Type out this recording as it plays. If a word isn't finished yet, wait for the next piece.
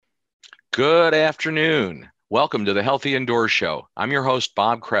Good afternoon. Welcome to the Healthy Indoors Show. I'm your host,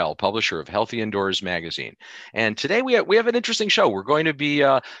 Bob Krell, publisher of Healthy Indoors Magazine. And today we have an interesting show. We're going to be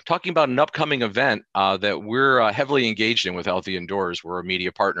talking about an upcoming event that we're heavily engaged in with Healthy Indoors. We're a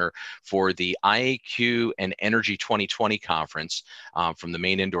media partner for the IAQ and Energy 2020 conference from the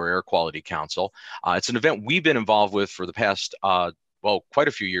Maine Indoor Air Quality Council. It's an event we've been involved with for the past, quite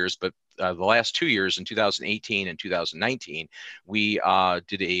a few years, but the last 2 years in 2018 and 2019, we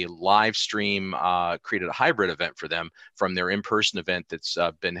did a live stream, created a hybrid event for them from their in-person event that's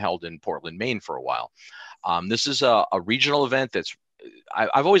been held in Portland, Maine for a while. This is a regional event that's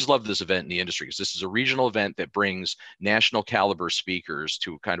I've always loved this event in the industry because this is a regional event that brings national caliber speakers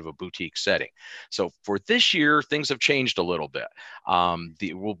to kind of a boutique setting. So for this year, things have changed a little bit.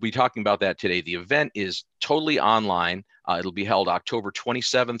 We'll be talking about that today. The event is totally online. It'll be held October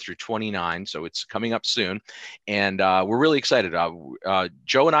 27th through 29, so it's coming up soon. And we're really excited.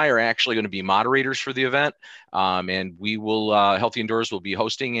 Joe and I are actually going to be moderators for the event, and we will, Healthy Indoors will be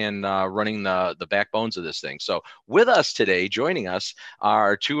hosting and running the backbones of this thing. So with us today, joining us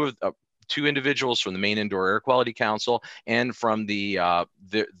are two individuals from the Maine Indoor Air Quality Council and from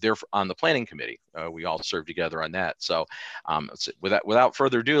they're on the planning committee. We all serve together on that. So without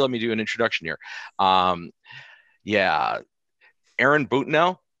further ado, let me do an introduction here. Aaron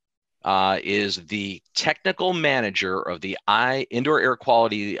Boutonnel is the technical manager of the Indoor Air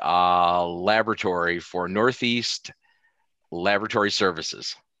Quality Laboratory for Northeast Laboratory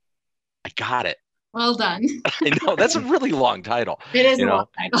Services. I got it. Well done. I know that's a really long title. It is a long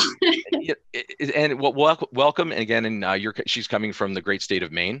title. And welcome again. And she's coming from the great state of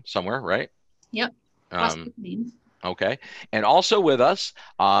Maine, somewhere, right? Yep. Maine. Okay. And also with us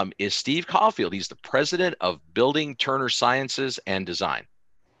is Steve Caulfield. He's the president of Building Turner Sciences and Design,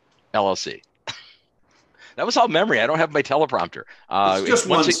 LLC. That was all memory. I don't have my teleprompter. It's just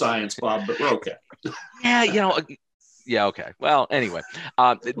one science, Bob, but we're okay. Yeah, yeah, okay. Well, anyway,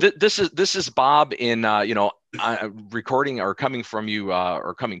 this is Bob in recording or coming from you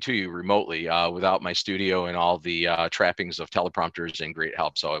or coming to you remotely without my studio and all the trappings of teleprompters and great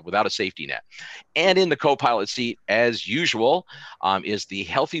help. So without a safety net. And in the co-pilot seat, as usual, is the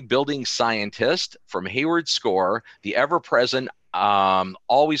healthy building scientist from Hayward Score, the ever-present,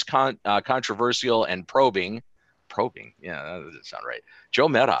 always controversial and probing. Yeah, that doesn't sound right. Joe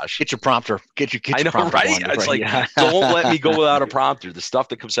Medosh. Get your prompter. Get your I know, prompter. Right? It's like, don't let me go without a prompter. The stuff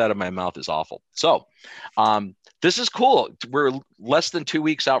that comes out of my mouth is awful. So this is cool. We're less than 2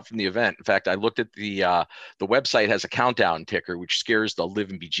 weeks out from the event. In fact, I looked at the website has a countdown ticker, which scares the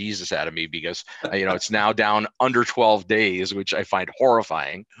living bejesus out of me because, it's now down under 12 days, which I find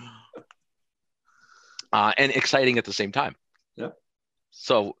horrifying and exciting at the same time. Yeah.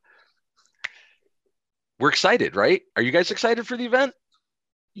 So we're excited, right? Are you guys excited for the event?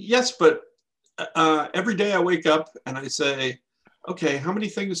 Yes, but every day I wake up and I say, okay, how many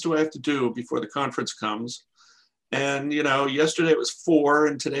things do I have to do before the conference comes? And, yesterday it was 4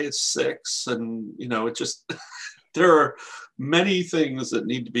 and today it's 6. And, it just, there are many things that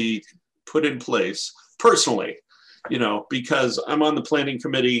need to be put in place personally, because I'm on the planning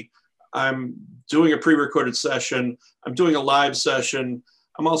committee. I'm doing a pre-recorded session. I'm doing a live session.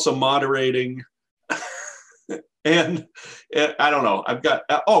 I'm also moderating. And I don't know, I've got,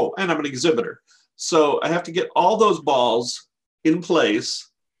 and I'm an exhibitor. So I have to get all those balls in place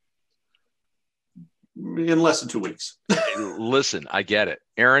in less than 2 weeks. Listen, I get it.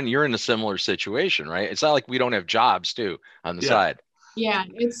 Aaron, you're in a similar situation, right? It's not like we don't have jobs too on the side. Yeah,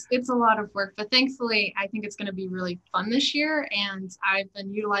 it's a lot of work, but thankfully I think it's going to be really fun this year. And I've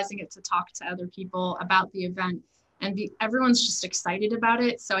been utilizing it to talk to other people about the event, and everyone's just excited about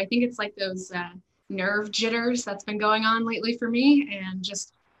it. So I think it's like those nerve jitters that's been going on lately for me, and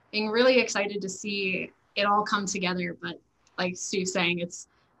just being really excited to see it all come together. But like Stu's saying, it's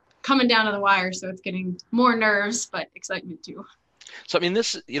coming down to the wire, so it's getting more nerves, but excitement too. So, I mean,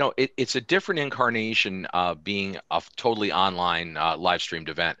 this, it's a different incarnation being a totally online live streamed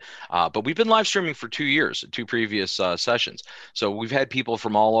event. But we've been live streaming for 2 years, 2 previous sessions. So we've had people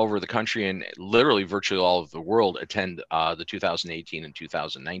from all over the country and literally virtually all of the world attend the 2018 and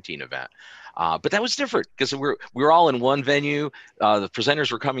 2019 event. But that was different because we were all in one venue. The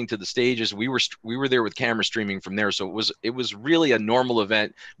presenters were coming to the stages. We were there with camera streaming from there. So it was really a normal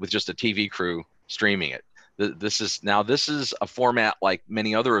event with just a TV crew streaming it. This is a format like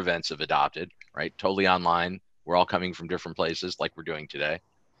many other events have adopted, right? Totally online. We're all coming from different places like we're doing today.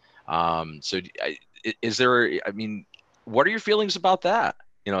 So what are your feelings about that?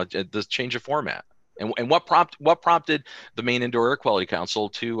 The change of format? And what prompted the Maine Indoor Air Quality Council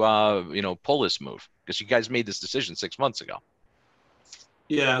to pull this move? Because you guys made this decision 6 months ago.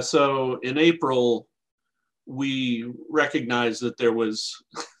 Yeah, so in April, we recognized that there was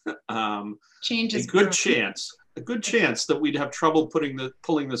Change a is good brewing. chance, that we'd have trouble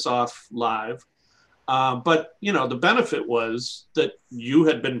pulling this off live. But you know, the benefit was that you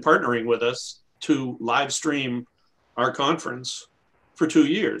had been partnering with us to live stream our conference for 2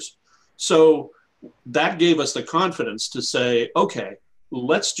 years. So that gave us the confidence to say, okay,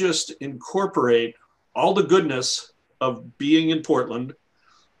 let's just incorporate all the goodness of being in Portland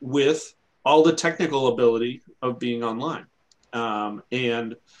with all the technical ability of being online.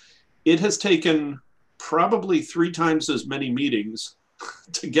 And it has taken probably 3 times as many meetings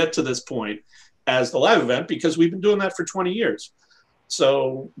to get to this point as the live event, because we've been doing that for 20 years.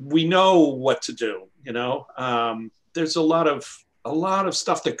 So we know what to do, you know. There's a lot of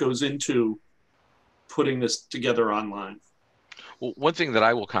stuff that goes into putting this together online. Well, one thing that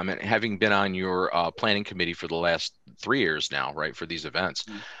I will comment, having been on your planning committee for the last 3 years now, right, for these events,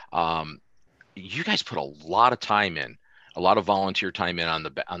 you guys put a lot of time in, a lot of volunteer time in on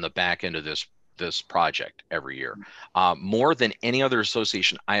the back end of this project every year, more than any other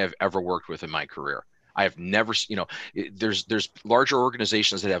association I have ever worked with in my career. I have never, you know, there's larger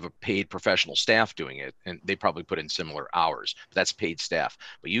organizations that have a paid professional staff doing it, and they probably put in similar hours, but that's paid staff.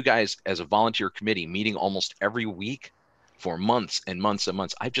 But you guys, as a volunteer committee, meeting almost every week for months and months and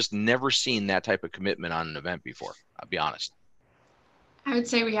months, I've just never seen that type of commitment on an event before. I'll be honest. I would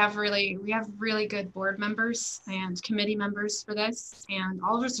say we have really good board members and committee members for this, and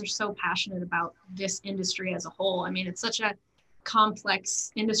all of us are so passionate about this industry as a whole. I mean, it's such a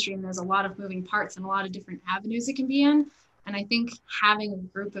complex industry, and there's a lot of moving parts and a lot of different avenues it can be in. And I think having a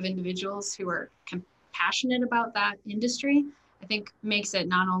group of individuals who are passionate about that industry, I think makes it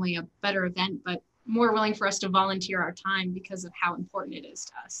not only a better event, but more willing for us to volunteer our time because of how important it is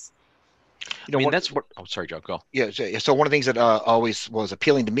to us. You know, I mean, that's what. Oh, sorry, Joe. Go. Yeah. So one of the things that always was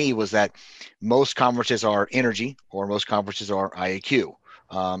appealing to me was that most conferences are energy, or most conferences are IAQ.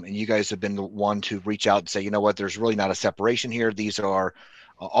 And you guys have been the one to reach out and say, you know what, there's really not a separation here. These are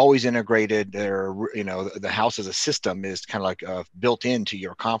always integrated. They're, you know, the house as a system is kind of like built into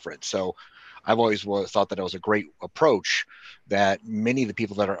your conference. So I've always thought that it was a great approach, that many of the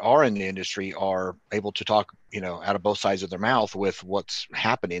people that are in the industry are able to talk, you know, out of both sides of their mouth with what's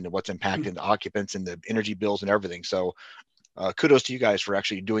happening and what's impacting the occupants and the energy bills and everything. So kudos to you guys for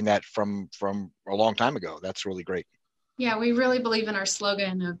actually doing that from a long time ago. That's really great. Yeah, we really believe in our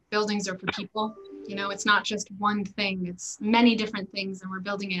slogan of buildings are for people. You know, it's not just one thing, it's many different things, and we're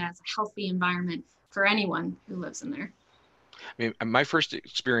building it as a healthy environment for anyone who lives in there. I mean, my first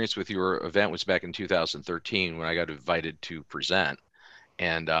experience with your event was back in 2013 when I got invited to present.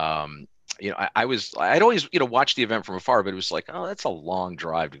 And, you know, I'd always, you know, watched the event from afar, but it was like, oh, that's a long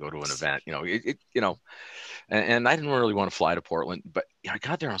drive to go to an event, you know, you know, and I didn't really want to fly to Portland, but you know, I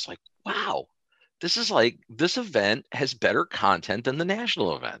got there and I was like, wow, this event has better content than the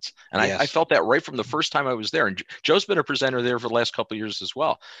national events. And Yes. I felt that right from the first time I was there. And Joe's been a presenter there for the last couple of years as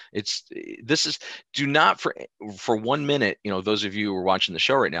well. Do not for 1 minute, you know, those of you who are watching the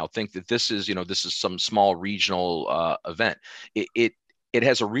show right now, think that this is some small regional event. It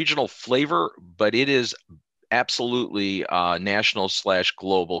has a regional flavor, but it is absolutely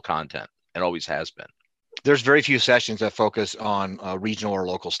national/global content. It always has been. There's very few sessions that focus on regional or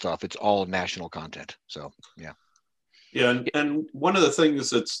local stuff. It's all national content. So, yeah. Yeah, and one of the things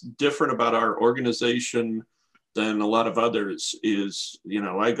that's different about our organization than a lot of others is, you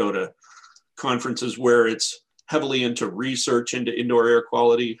know, I go to conferences where it's heavily into research into indoor air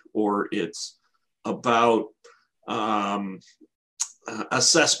quality, or it's about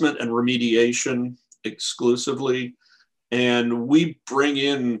assessment and remediation exclusively. And we bring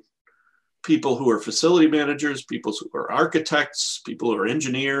in people who are facility managers, people who are architects, people who are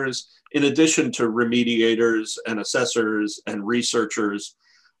engineers, in addition to remediators and assessors and researchers.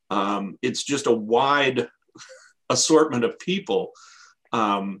 It's just a wide assortment of people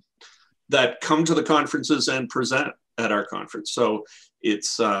that come to the conferences and present at our conference. So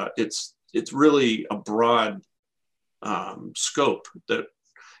it's really a broad scope that,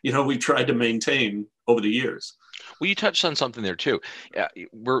 you know, we tried to maintain over the years. Well, you touched on something there too.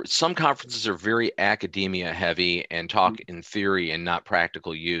 Where some conferences are very academia heavy and talk in theory and not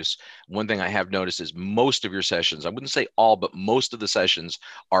practical use. One thing I have noticed is most of your sessions, I wouldn't say all, but most of the sessions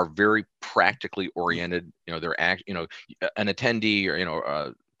are very practically oriented. You know, an attendee or, you know,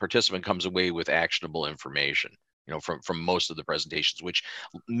 a participant comes away with actionable information, you know, from most of the presentations, which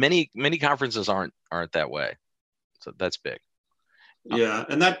many conferences aren't that way. So that's big. Yeah,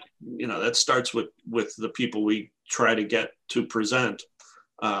 and that, you know, that starts with the people we try to get to present.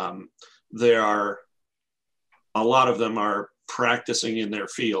 There are a lot of them are practicing in their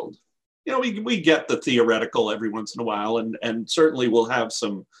field. You know, we get the theoretical every once in a while, and certainly we'll have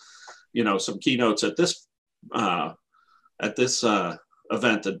some, you know, some keynotes at this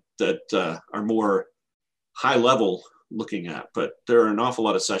event that are more high level looking at, but there are an awful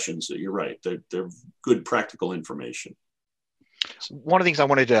lot of sessions that you're right. They're good practical information. One of the things I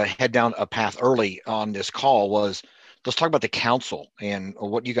wanted to head down a path early on this call was, let's talk about the council and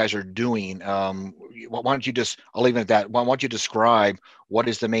what you guys are doing. Why don't you just, I'll leave it at that. Why don't you describe what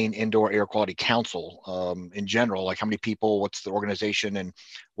is the Maine Indoor Air Quality Council in general? Like how many people, what's the organization, and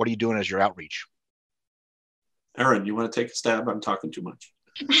what are you doing as your outreach? Erin, you want to take a stab? I'm talking too much.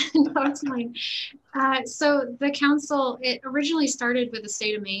 No, it's fine. So the council, it originally started with the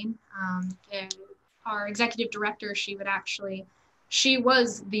state of Maine. And our executive director, she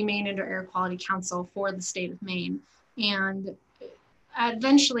was the Maine Indoor Air Quality Council for the state of Maine. And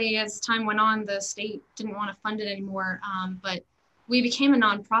eventually, as time went on, the state didn't want to fund it anymore. But we became a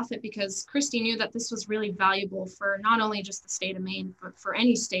nonprofit because Christy knew that this was really valuable for not only just the state of Maine, but for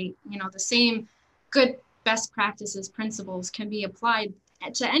any state. You know, the same good best practices, principles can be applied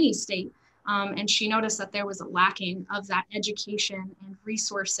to any state. And she noticed that there was a lacking of that education and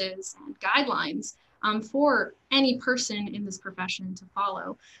resources and guidelines for any person in this profession to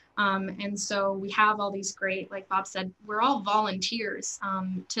follow. And so we have all these great, like Bob said, we're all volunteers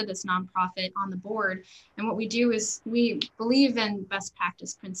to this nonprofit on the board. And what we do is we believe in best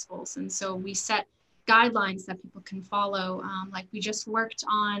practice principles. And so we set guidelines that people can follow. Like we just worked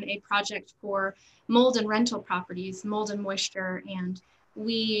on a project for mold and rental properties, mold and moisture, and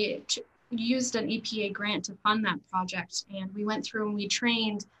we used an EPA grant to fund that project. And we went through and we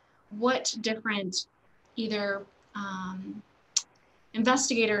trained what different either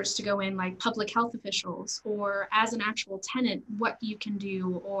investigators to go in, like public health officials, or as an actual tenant, what you can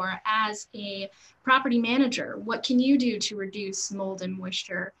do, or as a property manager, what can you do to reduce mold and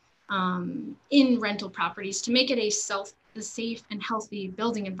moisture in rental properties to make it a safe and healthy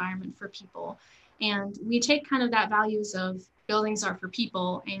building environment for people. And we take kind of that values of buildings are for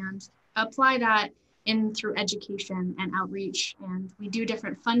people and apply that in through education and outreach. And we do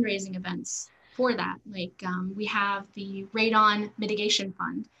different fundraising events for that. Like we have the radon mitigation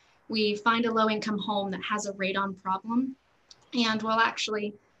fund. We find a low-income home that has a radon problem, and we'll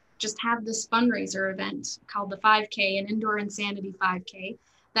actually just have this fundraiser event called the 5K, an Indoor Insanity 5K,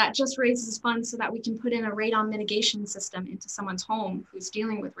 that just raises funds so that we can put in a radon mitigation system into someone's home who's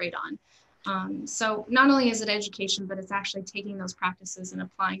dealing with radon. So not only is it education, but it's actually taking those practices and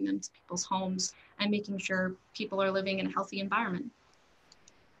applying them to people's homes and making sure people are living in a healthy environment.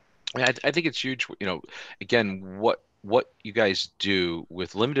 I think it's huge, you know, again, what you guys do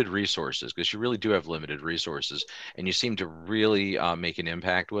with limited resources, because you really do have limited resources, and you seem to really make an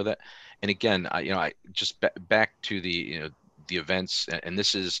impact with it. And again, I just back to the events, and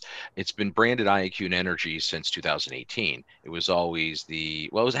it's been branded IAQ and Energy since 2018. It was always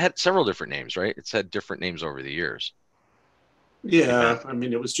it had several different names, right? It's had different names over the years. Yeah, I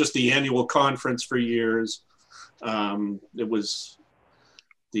mean, it was just the annual conference for years. It was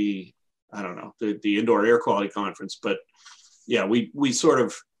the Indoor Air Quality Conference, but yeah, we sort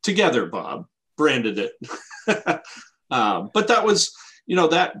of together, Bob, branded it. But that was,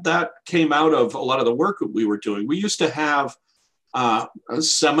 that came out of a lot of the work that we were doing. We used to have a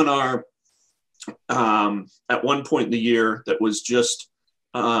seminar at one point in the year that was just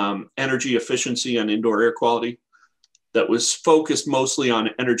energy efficiency and indoor air quality, that was focused mostly on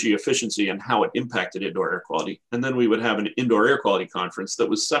energy efficiency and how it impacted indoor air quality. And then we would have an indoor air quality conference that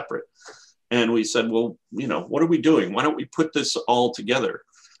was separate. And we said, well, what are we doing? Why don't we put this all together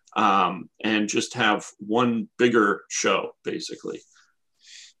and just have one bigger show, basically.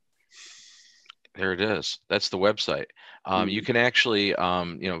 There it is. That's the website. You can actually,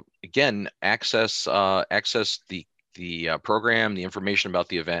 again, access the program, the information about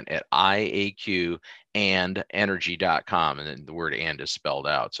the event at IAQandenergy.com. And then the word "and" is spelled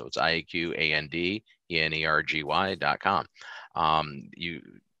out. So it's IAQandenergy.com.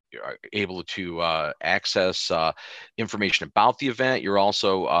 You're able to access information about the event. You're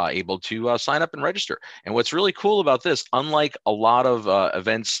also able to sign up and register. And what's really cool about this, unlike a lot of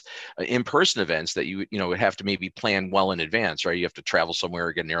events, in-person events that you would have to maybe plan well in advance, right? You have to travel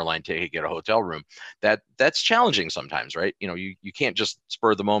somewhere, get an airline ticket, get a hotel room. That's challenging sometimes, right? You can't just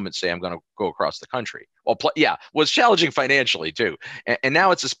spur of the moment say, I'm going to go across the country. Well, was challenging financially too. And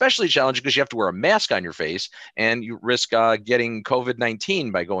now it's especially challenging because you have to wear a mask on your face and you risk getting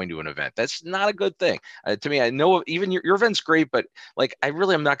COVID-19 by going to an event. That's not a good thing. To me, I know even your event's great, but like, I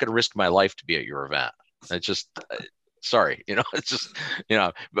really am not going to risk my life to be at your event. It's just, Sorry, it's just,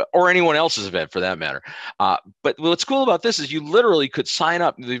 or anyone else's event for that matter. But what's cool about this is you literally could sign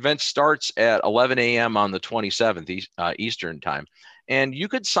up. The event starts at 11 a.m. on the 27th Eastern time, and you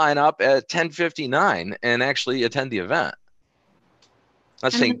could sign up at 10:59 and actually attend the event. I'm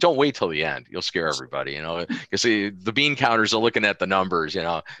not saying don't wait till the end. You'll scare everybody. You see the bean counters are looking at the numbers.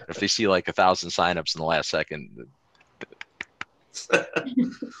 If they see like 1,000 signups in the last second.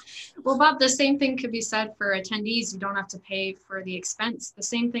 Well, Bob, the same thing could be said for attendees. You don't have to pay for the expense. The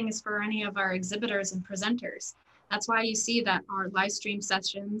same thing is for any of our exhibitors and presenters. That's why you see that our live stream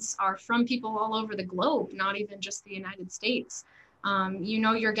sessions are from people all over the globe, not even just the United States.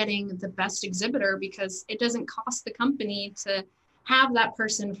 You're getting the best exhibitor because it doesn't cost the company to have that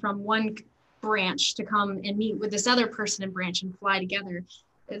person from one branch to come and meet with this other person and branch and fly together.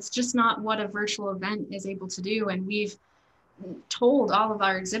 It's just not what a virtual event is able to do. And we've told all of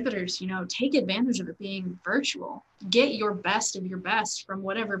our exhibitors, take advantage of it being virtual. Get your best of your best from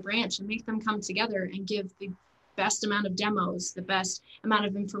whatever branch and make them come together and give the best amount of demos, the best amount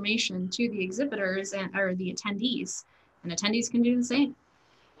of information to the exhibitors or the attendees. And attendees can do the same.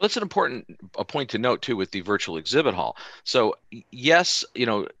 Well, that's an important point to note too with the virtual exhibit hall. So yes,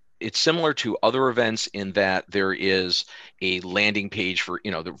 it's similar to other events in that there is a landing page for,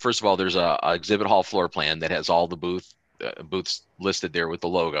 first of all, there's a exhibit hall floor plan that has all the booths listed there with the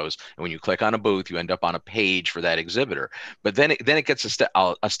logos, and when you click on a booth, you end up on a page for that exhibitor. But then it gets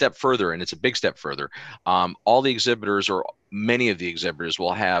a step further, and it's a big step further. All the exhibitors, or many of the exhibitors,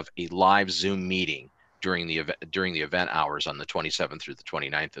 will have a live Zoom meeting during the event hours on the 27th through the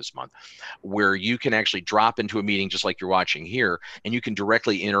 29th this month, where you can actually drop into a meeting just like you're watching here, and you can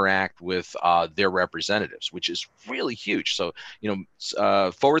directly interact with their representatives, which is really huge. So,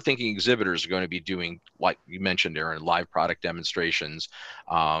 forward-thinking exhibitors are going to be doing, like you mentioned, Aaron, live product demonstrations.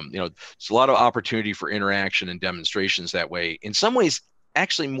 It's a lot of opportunity for interaction and demonstrations that way. In some ways,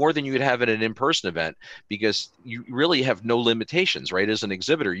 actually more than you would have at an in-person event, because you really have no limitations, right? As an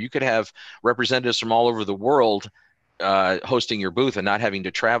exhibitor, you could have representatives from all over the world hosting your booth and not having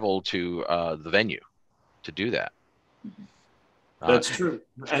to travel to the venue to do that. That's true.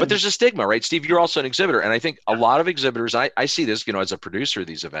 But there's a stigma, right? Steve, you're also an exhibitor. And I think a lot of exhibitors, I see this, as a producer of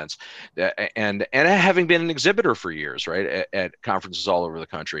these events, and having been an exhibitor for years, right, at conferences all over the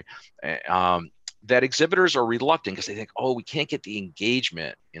country, that exhibitors are reluctant because they think, oh, we can't get the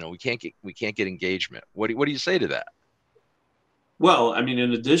engagement. We can't get engagement. What do you say to that? Well, I mean,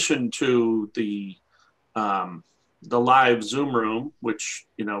 in addition to the live Zoom room, which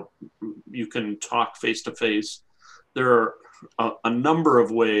you can talk face to face, there are a number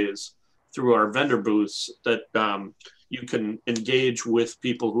of ways through our vendor booths that you can engage with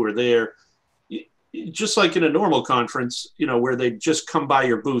people who are there. Just like in a normal conference, where they just come by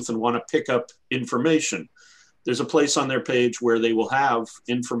your booth and want to pick up information. There's a place on their page where they will have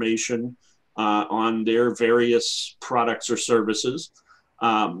information on their various products or services.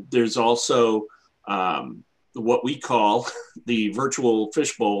 There's also what we call the virtual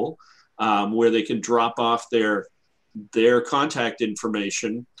fishbowl, where they can drop off their contact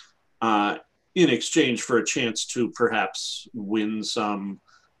information in exchange for a chance to perhaps win some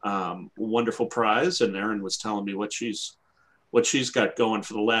wonderful prize. And Erin was telling me what she's got going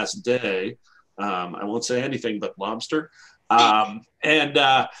for the last day. I won't say anything but lobster. I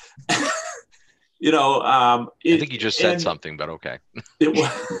think you just said something, but okay.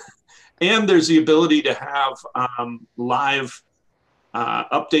 And there's the ability to have live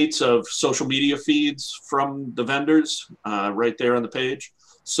updates of social media feeds from the vendors right there on the page.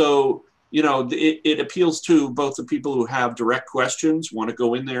 So it appeals to both the people who have direct questions, want to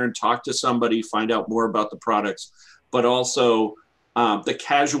go in there and talk to somebody, find out more about the products, but also the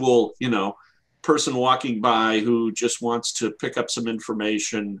casual, person walking by who just wants to pick up some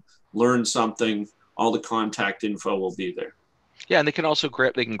information, learn something. All the contact info will be there. Yeah, and they can also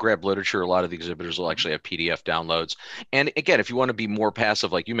grab literature. A lot of the exhibitors will actually have PDF downloads. And again, if you want to be more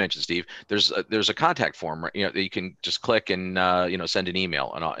passive, like you mentioned, Steve, there's a contact form, right? That you can just click and send an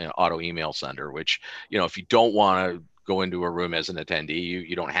email, an auto email sender. Which if you don't want to go into a room as an attendee,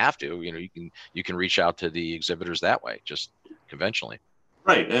 you don't have to. You can reach out to the exhibitors that way, just conventionally.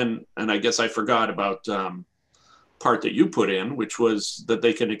 Right, and I guess I forgot about part that you put in, which was that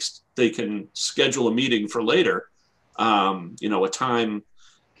they can schedule a meeting for later. A time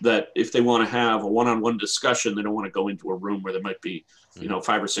that if they want to have a one-on-one discussion, they don't want to go into a room where there might be,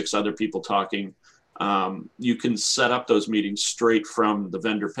 5 or 6 other people talking. You can set up those meetings straight from the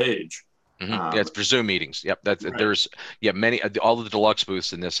vendor page. Mm-hmm. It's for Zoom meetings. Yep. Right. There's all of the deluxe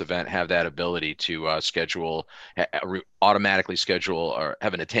booths in this event have that ability to automatically schedule or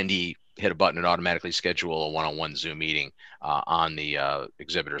have an attendee hit a button and automatically schedule a one-on-one Zoom meeting on the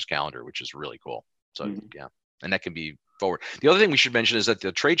exhibitor's calendar, which is really cool. So yeah, and that can be forward. The other thing we should mention is that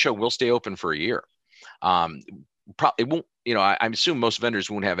the trade show will stay open for a year. It won't, I assume most vendors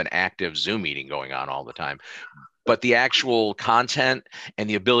won't have an active Zoom meeting going on all the time, but the actual content and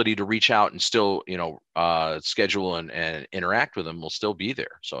the ability to reach out and still, schedule and interact with them will still be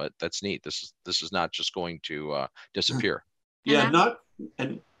there. So that's neat. This is not just going to disappear. Yeah,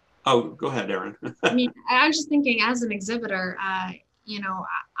 go ahead, Erin. I mean, I was just thinking, as an exhibitor, I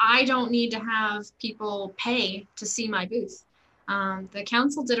don't need to have people pay to see my booth. The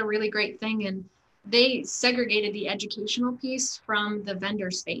council did a really great thing, and they segregated the educational piece from the vendor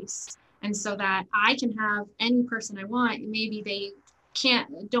space. And so that I can have any person I want, maybe they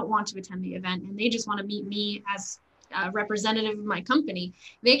don't want to attend the event and they just want to meet me as a representative of my company.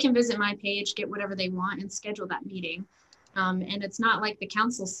 They can visit my page, get whatever they want, and schedule that meeting. And it's not like the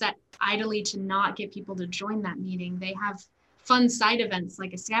council set idly to not get people to join that meeting. They have fun side events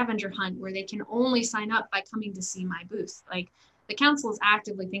like a scavenger hunt where they can only sign up by coming to see my booth. Like, the council is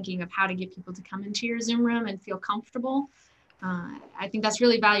actively thinking of how to get people to come into your Zoom room and feel comfortable. I think that's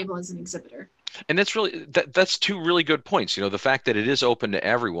really valuable as an exhibitor. And that's two really good points. The fact that it is open to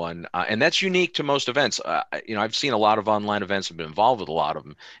everyone, and that's unique to most events. I've seen a lot of online events, have been involved with a lot of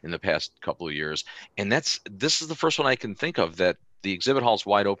them in the past couple of years, and this is the first one I can think of that the exhibit hall is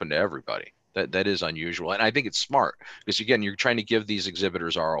wide open to everybody. That is unusual, and I think it's smart because, again, you're trying to give these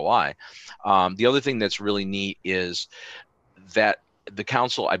exhibitors ROI. The other thing that's really neat is that the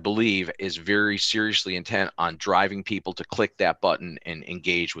council, I believe, is very seriously intent on driving people to click that button and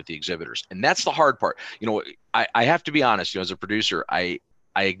engage with the exhibitors. And that's the hard part. I have to be honest, as a producer, I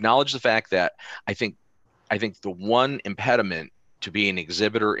acknowledge the fact that I think the one impediment to be an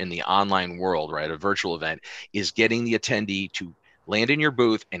exhibitor in the online world, right, a virtual event, is getting the attendee to land in your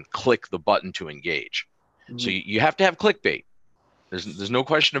booth and click the button to engage. Mm-hmm. So you have to have clickbait. There's no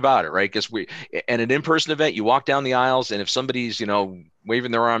question about it, right? Because at an in-person event, you walk down the aisles, and if somebody's,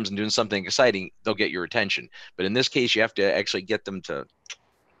 waving their arms and doing something exciting, they'll get your attention. But in this case, you have to actually get them to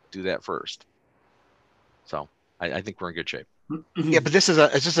do that first. So I think we're in good shape. Yeah, but it's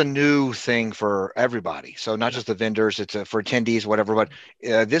just a new thing for everybody. So not just the vendors, it's for attendees, whatever. But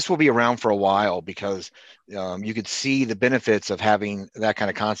this will be around for a while because you could see the benefits of having that kind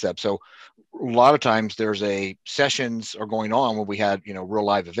of concept. So a lot of times there's sessions are going on when we had, real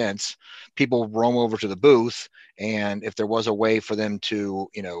live events. People roam over to the booth, and if there was a way for them to,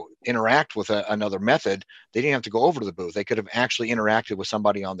 interact with another method, they didn't have to go over to the booth. They could have actually interacted with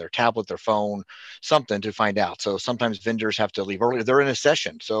somebody on their tablet, their phone, something to find out. So sometimes vendors have to leave early. They're in a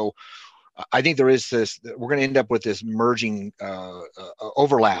session. So I think there is we're going to end up with this merging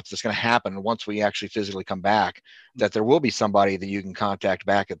overlap that's going to happen once we actually physically come back, that there will be somebody that you can contact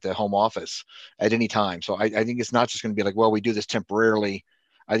back at the home office at any time. So I think it's not just going to be like, well, we do this temporarily.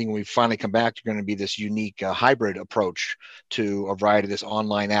 I think when we finally come back, there's going to be this unique hybrid approach to a variety of this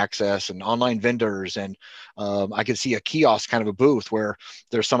online access and online vendors. And I could see a kiosk kind of a booth where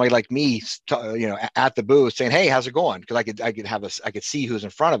there's somebody like me, at the booth saying, "Hey, how's it going?" Because I could see who's in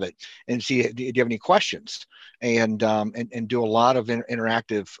front of it and see, do you have any questions? And do a lot of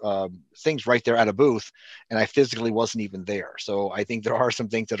interactive things right there at a booth. And I physically wasn't even there. So I think there are some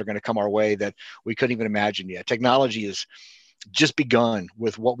things that are going to come our way that we couldn't even imagine yet. Technology is just begun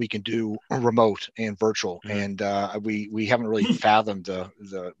with what we can do remote and virtual. Mm-hmm. And we haven't really fathomed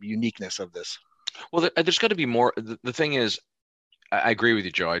the uniqueness of this. Well, there's got to be more. The thing is, I agree with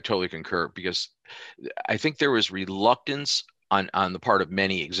you, Joe. I totally concur, because I think there was reluctance on the part of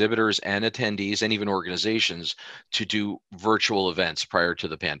many exhibitors and attendees and even organizations to do virtual events prior to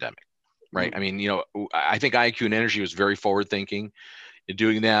the pandemic, right? Mm-hmm. I mean, I think IAQ and Energy was very forward thinking in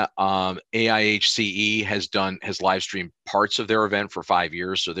doing that. AIHCE has live streamed parts of their event for 5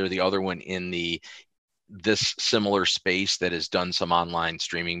 years. So they're the other one in this similar space that has done some online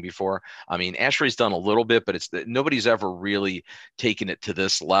streaming before. I mean, ASHRAE's done a little bit, but nobody's ever really taken it to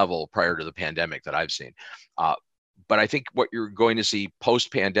this level prior to the pandemic that I've seen. But I think what you're going to see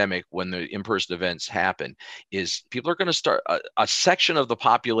post-pandemic, when the in-person events happen, is people are going to start a section of the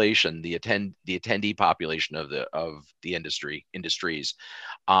population, the attendee population of the industries,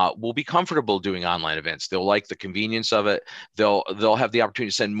 will be comfortable doing online events. They'll like the convenience of it. They'll have the opportunity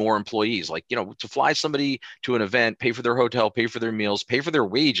to send more employees, like, to fly somebody to an event, pay for their hotel, pay for their meals, pay for their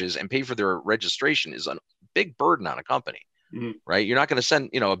wages, and pay for their registration is a big burden on a company. Mm-hmm. Right. You're not going to send,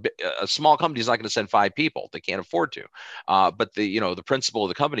 a small company is not going to send 5 people. They can't afford to. But the principal of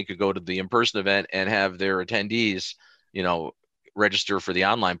the company could go to the in-person event and have their attendees, register for the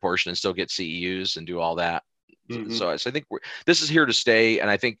online portion and still get CEUs and do all that. Mhm. So I think this is here to stay. And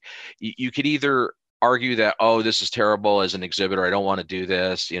I think you could either argue that, oh, this is terrible as an exhibitor, I don't want to do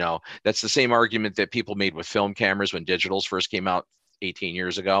this. That's the same argument that people made with film cameras when digitals first came out 18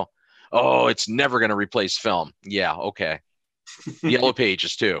 years ago. Oh, it's never going to replace film. Yeah, okay. Yellow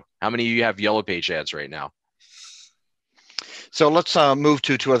Pages too. How many of you have Yellow Page ads right now? So let's move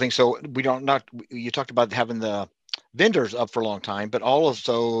to two other things. So you talked about having the vendors up for a long time, but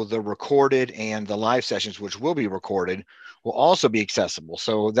also the recorded and the live sessions, which will be recorded, will also be accessible.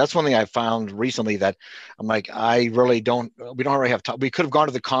 So that's one thing I found recently that I'm like, we don't really have time. We could have gone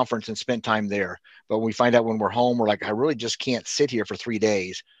to the conference and spent time there, but we find out when we're home, we're like, I really just can't sit here for 3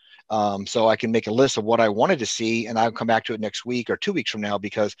 days. So I can make a list of what I wanted to see, and I'll come back to it next week or 2 weeks from now,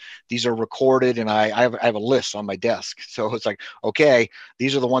 because these are recorded and I have a list on my desk. So it's like, okay,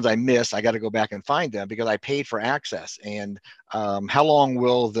 these are the ones I missed. I got to go back and find them because I paid for access. And how long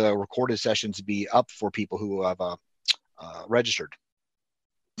will the recorded sessions be up for people who have registered?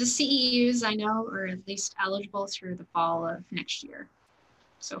 The CEUs I know are at least eligible through the fall of next year.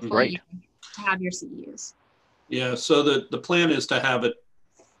 So full year to have your CEUs. Yeah, so the plan is to have it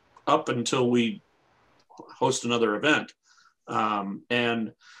up until we host another event.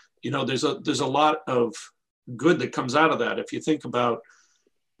 And, there's a lot of good that comes out of that. If you think about,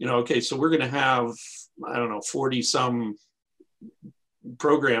 okay, so we're going to have, 40 some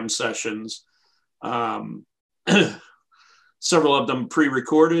program sessions, several of them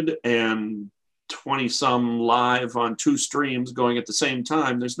pre-recorded and 20 some live on 2 streams going at the same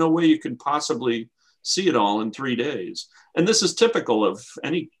time. There's no way you can possibly see it all in 3 days. And this is typical of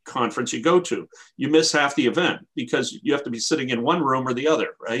any conference you go to. You miss half the event because you have to be sitting in one room or the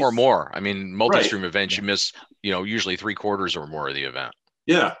other, right? Or more. I mean, multi-stream events, you miss, usually 3/4 or more of the event.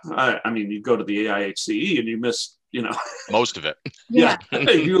 Yeah. I mean, you go to the AIHCE and you miss, most of it. Yeah.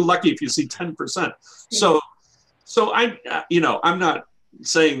 You're lucky if you see 10%. So I'm not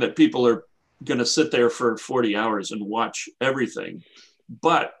saying that people are going to sit there for 40 hours and watch everything,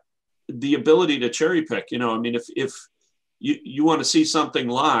 but the ability to cherry pick, if you want to see something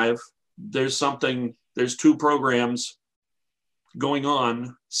live, there's 2 programs going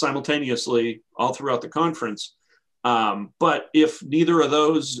on simultaneously all throughout the conference. But if neither of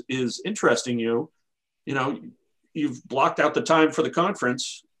those is interesting you've blocked out the time for the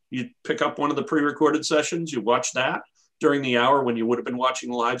conference, you pick up one of the pre-recorded sessions, you watch that during the hour when you would have been watching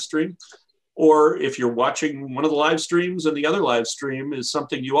the live stream. Or if you're watching one of the live streams and the other live stream is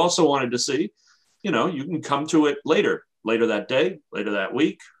something you also wanted to see, you can come to it later that day, later that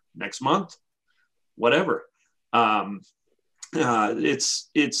week, next month, whatever. It's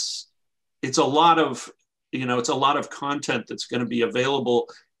a lot of content that's going to be available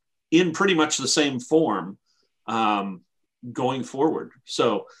in pretty much the same form going forward.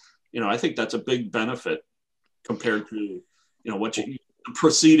 So, I think that's a big benefit compared to,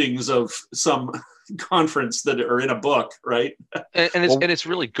 proceedings of some conference that are in a book, right? And it's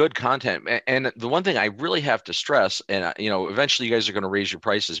really good content. And the one thing I really have to stress, and eventually you guys are going to raise your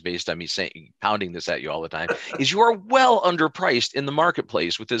prices based on me pounding this at you all the time, is you are well underpriced in the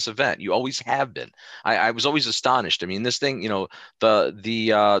marketplace with this event. You always have been. I was always astonished. I mean, this thing,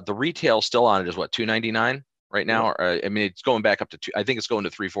 the retail still on it is what, $299 right now? Yeah. I mean, it's going back up to I think it's going to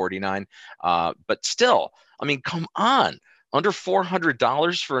 $349. But still, I mean, come on. Under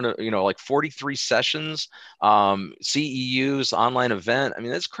 $400 for like 43 sessions, CEUs, online event. I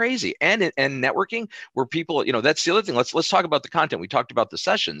mean, that's crazy. And networking where people, that's the other thing. Let's talk about the content. We talked about the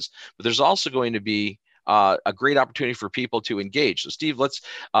sessions, but there's also going to be a great opportunity for people to engage. So Steve,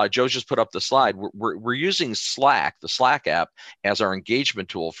 Joe's just put up the slide. We're using Slack, the Slack app, as our engagement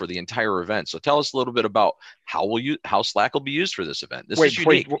tool for the entire event. So tell us a little bit about how Slack will be used for this event. This is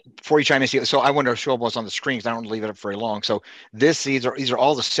unique. Before you chime in, so I want to show what's on the screen because I don't leave it up very long. So these are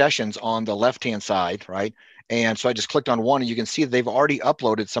all the sessions on the left-hand side, right? And so I just clicked on one and you can see they've already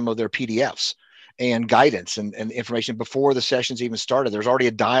uploaded some of their PDFs and guidance and information before the sessions even started. There's already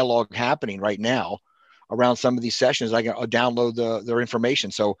a dialogue happening right now around some of these sessions. I can download their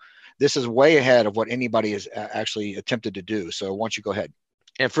information. So this is way ahead of what anybody has actually attempted to do. So why don't you go ahead?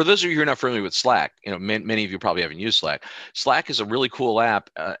 And for those of you who are not familiar with Slack, many of you probably haven't used Slack. Slack is a really cool app.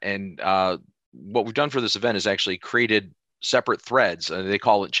 And what we've done for this event is actually created separate threads. They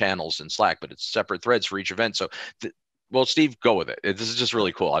call it channels in Slack, but it's separate threads for each event. So, Steve, go with it. This is just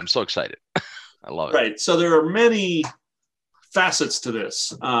really cool. I'm so excited. I love it. Right. So there are many facets to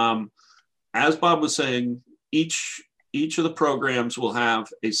this. As Bob was saying, each of the programs will have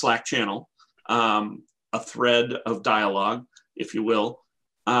a Slack channel, a thread of dialogue, if you will.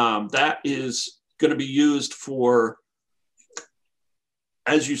 That is going to be used for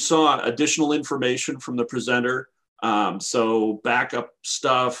as you saw, additional information from the presenter. So backup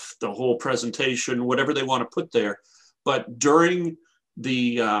stuff, the whole presentation, whatever they want to put there. But during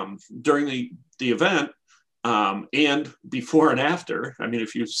the event, and before and after, I mean,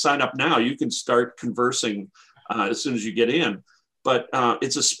 if you sign up now, you can start conversing as soon as you get in. But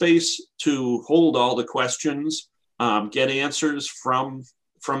it's a space to hold all the questions, get answers from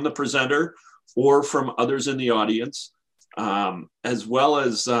the presenter or from others in the audience, as well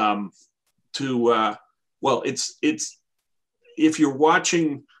as it's if you're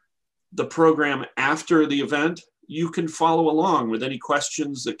watching the program after the event, you can follow along with any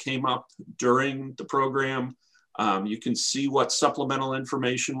questions that came up during the program. You can see what supplemental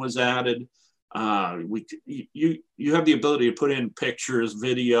information was added. You have the ability to put in pictures,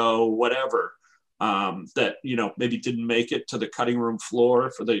 video, whatever, that, you know, maybe didn't make it to the cutting room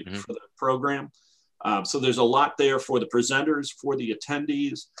floor for the program. So there's a lot there for the presenters, for the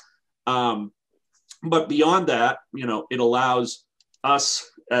attendees. But beyond that, you know, it allows us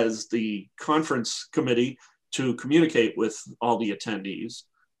as the conference committee to communicate with all the attendees,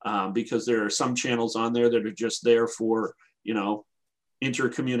 because there are some channels on there that are just there for, you know,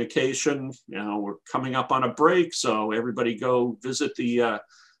 intercommunication. You know, we're coming up on a break, so everybody go visit the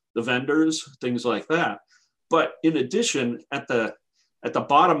vendors, things like that. But in addition, at the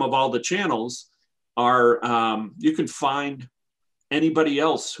bottom of all the channels are, you can find anybody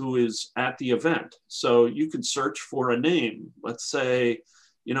else who is at the event. So you can search for a name. Let's say,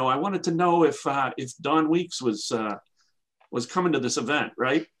 you know, I wanted to know if Don Weeks was coming to this event,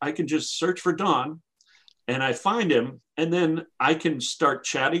 right? I can just search for Don and I find him, and then I can start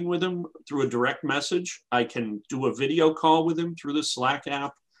chatting with him through a direct message. I can do a video call with him through the Slack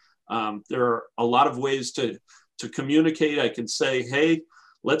app. There are a lot of ways to communicate. I can say, hey,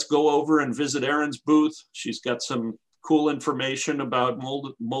 let's go over and visit Erin's booth. She's got some cool information about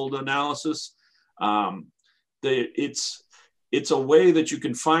mold analysis. It's a way that you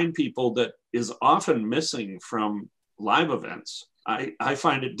can find people that is often missing from live events. I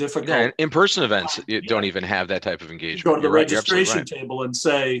find it difficult. Yeah, in-person events don't even have that type of engagement. Go to the registration table and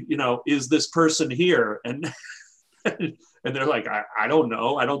say, you know, is this person here? And and they're like, I don't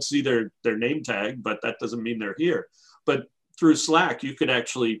know. I don't see their name tag, but that doesn't mean they're here. But through Slack, you could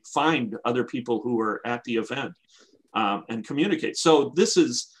actually find other people who are at the event and communicate. So this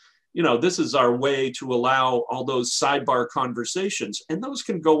is, you know, this is our way to allow all those sidebar conversations, and those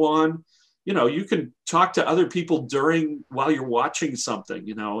can go on. You know, you can talk to other people while you're watching something,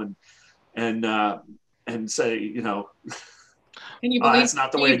 you know, and say, you know, that's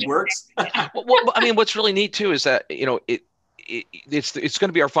not the way it works. Well, I mean, what's really neat too is that, you know, it's going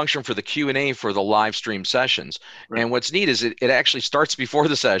to be our function for the Q&A for the live stream sessions. Right. And what's neat is it actually starts before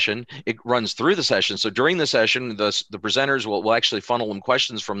the session. It runs through the session. So during the session, the presenters will actually funnel them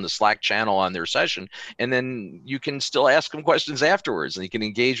questions from the Slack channel on their session. And then you can still ask them questions afterwards, and you can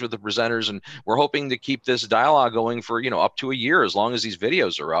engage with the presenters. And we're hoping to keep this dialogue going for, you know, up to a year, as long as these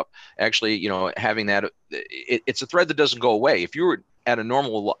videos are up. Actually, you know, having that, it's a thread that doesn't go away. If you were at a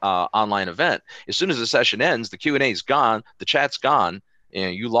normal online event, as soon as the session ends, the Q&A is gone, the chat's gone,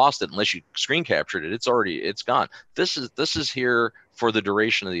 and you lost it unless you screen captured it. It's gone. This is here for the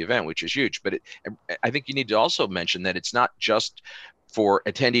duration of the event, which is huge. But I think you need to also mention that it's not just for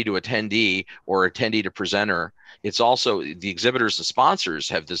attendee to attendee or attendee to presenter. It's also the exhibitors and sponsors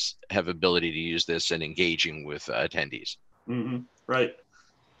have ability to use this and engaging with attendees. Mm-hmm. Right.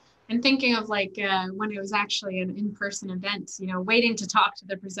 And thinking of like when it was actually an in-person event, you know, waiting to talk to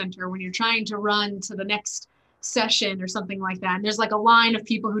the presenter when you're trying to run to the next session or something like that. And there's like a line of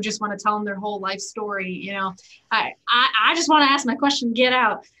people who just want to tell them their whole life story. You know, I just want to ask my question, get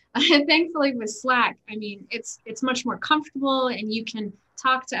out. Thankfully with Slack, I mean, it's much more comfortable, and you can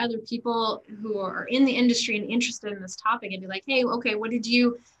talk to other people who are in the industry and interested in this topic and be like, hey, okay, what did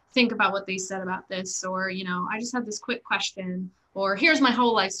you think about what they said about this? Or, you know, I just have this quick question. Or here's my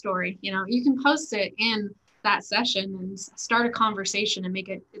whole life story. You know, you can post it in that session and start a conversation and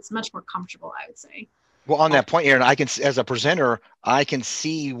it's much more comfortable, I would say. Well, on that point, Erin, I can, as a presenter, I can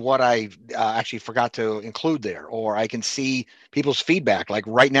see what I actually forgot to include there, or I can see people's feedback. Like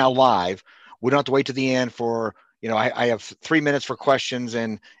right now, live, we don't have to wait to the end for, you know, I have 3 minutes for questions,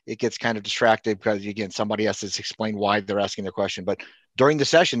 and it gets kind of distracted because, again, somebody has to explain why they're asking their question. But during the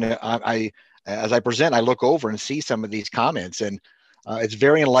session, as I present, I look over and see some of these comments, and it's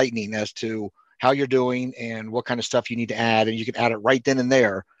very enlightening as to how you're doing and what kind of stuff you need to add, and you can add it right then and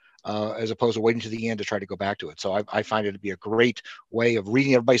there, as opposed to waiting to the end to try to go back to it. So I find it to be a great way of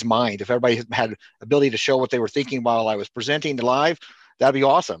reading everybody's mind. If everybody had ability to show what they were thinking while I was presenting live, that'd be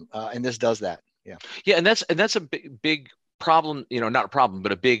awesome. And this does that. Yeah. Yeah, and that's a big problem, not a problem,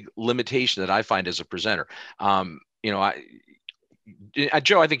 but a big limitation that I find as a presenter.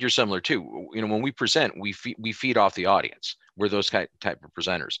 Joe, I think you're similar too. When we present, we feed off the audience. We're those type of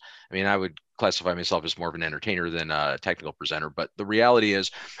presenters. I mean, I would classify myself as more of an entertainer than a technical presenter, but the reality is,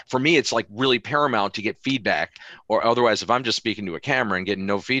 for me, it's like really paramount to get feedback, or otherwise, if I'm just speaking to a camera and getting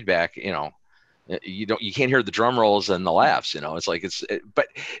no feedback, you can't hear the drum rolls and the laughs. It's like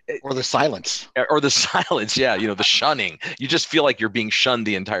or the silence, yeah. The shunning, you just feel like you're being shunned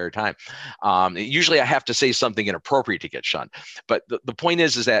the entire time. Usually I have to say something inappropriate to get shunned, but the point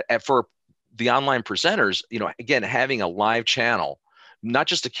is that for the online presenters, again, having a live channel, not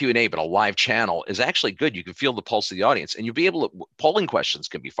just a Q&A, but a live channel is actually good. You can feel the pulse of the audience, and you'll be able to, polling questions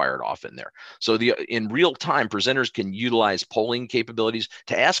can be fired off in there. So in real time, presenters can utilize polling capabilities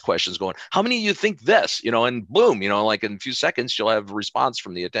to ask questions going, how many of you think this, and boom, like in a few seconds, you'll have a response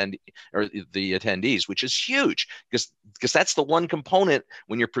from the attendees, which is huge because that's the one component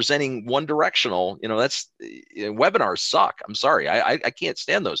when you're presenting one directional, webinars suck. I'm sorry. I can't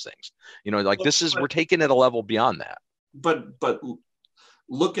stand those things, we're taking it a level beyond that. But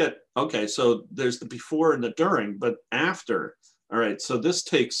look at, okay, so there's the before and the during, but after. All right, so this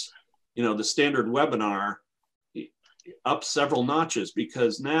takes, the standard webinar up several notches,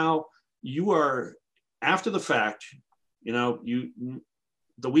 because now you are, after the fact,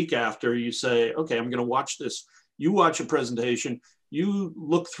 the week after, you say, okay, I'm going to watch this. You watch a presentation, you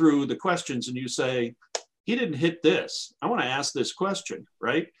look through the questions and you say, he didn't hit this. I want to ask this question,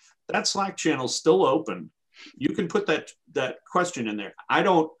 right? That Slack channel is still open. You can put that question in there. I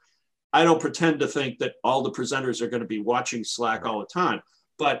don't pretend to think that all the presenters are going to be watching Slack all the time,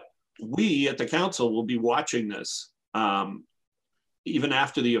 but we at the council will be watching this even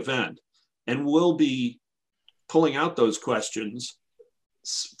after the event, and we'll be pulling out those questions,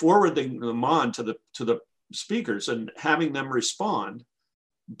 forwarding them on to the speakers, and having them respond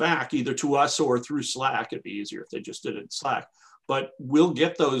back either to us or through Slack. It'd be easier if they just did it in Slack, but we'll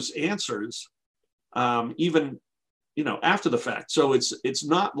get those answers even after the fact. So it's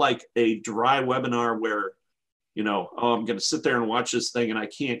not like a dry webinar where I'm going to sit there and watch this thing and I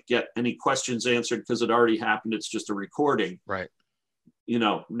can't get any questions answered because it already happened. It's just a recording, right?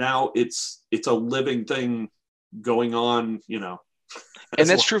 Now it's a living thing going on, and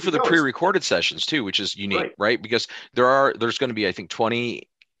that's true for the pre-recorded sessions too, which is unique, right? Because there's going to be, I think,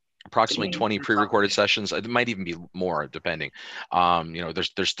 approximately 20 pre-recorded sessions. It might even be more, depending.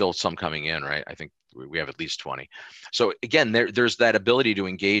 There's still some coming in, right? I think we have at least 20. So again, there's that ability to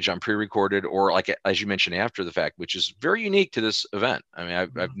engage on pre-recorded, or like, as you mentioned, after the fact, which is very unique to this event. I mean,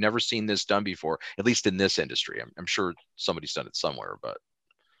 I've never seen this done before, at least in this industry. I'm sure somebody's done it somewhere, but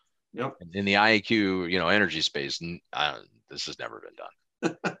in the IAQ, energy space, this has never been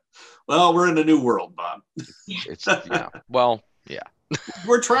done. Well, we're in a new world, Bob.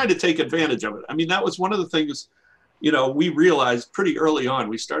 We're trying to take advantage of it. I mean, that was one of the things, we realized pretty early on.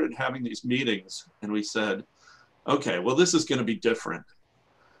 We started having these meetings and we said, okay, well, this is going to be different.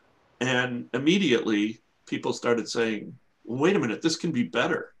 And immediately people started saying, wait a minute, this can be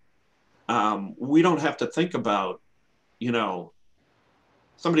better. We don't have to think about,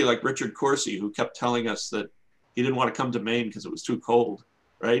 somebody like Richard Corsi, who kept telling us that he didn't want to come to Maine because it was too cold,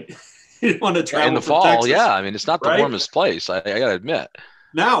 right? He didn't want to travel in the fall. Texas, yeah. I mean, it's not the warmest place. I got to admit.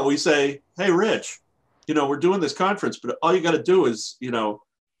 Now we say, hey, Rich, we're doing this conference, but all you got to do is,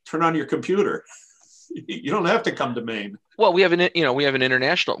 turn on your computer. You don't have to come to Maine. Well, we have an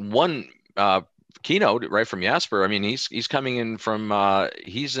international keynote right from Jasper. I mean, he's coming in from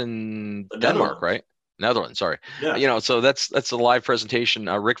he's in Denmark, right? Netherlands, sorry. Yeah. So that's a live presentation.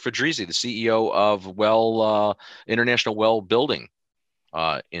 Rick Fedrizzi, the CEO of International Well Building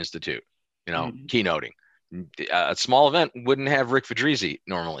Institute, keynoting. A small event wouldn't have Rick Fedrizzi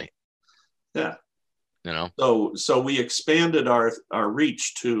normally. Yeah. So we expanded our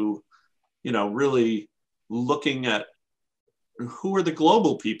reach to, really looking at who are the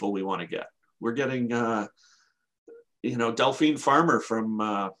global people we want to get. We're getting, Delphine Farmer from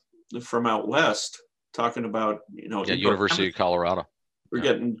out west talking about, University of Colorado. We're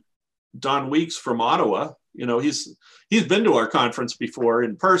getting Don Weeks from Ottawa. He's been to our conference before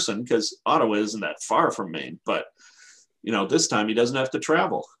in person because Ottawa isn't that far from Maine, but this time he doesn't have to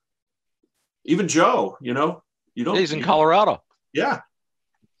travel. Even Joe, he's in Colorado. Yeah.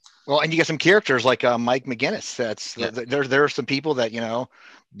 Well, and you get some characters like Mike McGinnis. There are some people that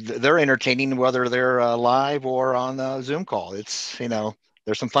they're entertaining whether they're live or on the Zoom call. It's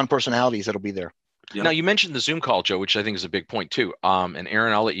there's some fun personalities that'll be there. Yep. Now you mentioned the Zoom call, Joe, which I think is a big point too. And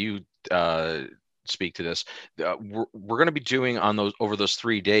Aaron, I'll let you speak to this. We're going to be doing over those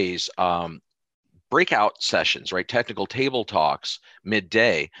 3 days breakout sessions, right? Technical table talks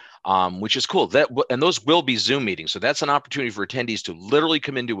midday, which is cool. And those will be Zoom meetings. So that's an opportunity for attendees to literally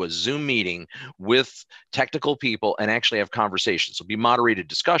come into a Zoom meeting with technical people and actually have conversations. It'll be moderated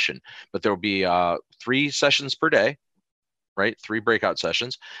discussion, but there will be 3 sessions per day, right? 3 breakout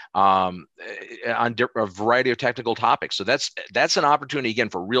sessions on a variety of technical topics. So that's an opportunity, again,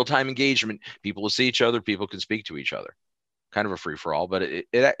 for real-time engagement. People will see each other. People can speak to each other. Kind of a free-for-all, but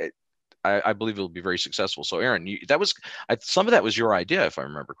I believe it'll be very successful. So Erin, some of that was your idea, if I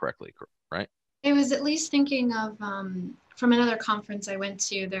remember correctly, right? I was at least thinking of from another conference I went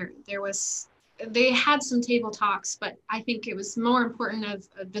to. They had some table talks, but I think it was more important of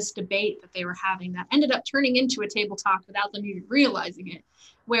this debate that they were having that ended up turning into a table talk without them even realizing it,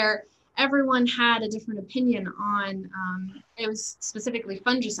 where everyone had a different opinion on, it was specifically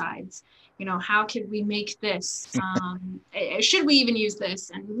fungicides. You know, how could we make this? Should we even use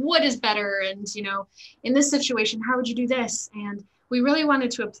this? And what is better? And, you know, in this situation, how would you do this? And we really wanted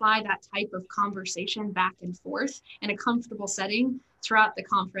to apply that type of conversation back and forth in a comfortable setting throughout the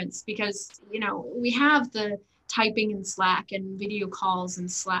conference, because, you know, we have the typing in Slack and video calls in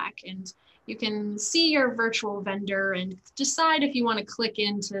Slack, and you can see your virtual vendor and decide if you want to click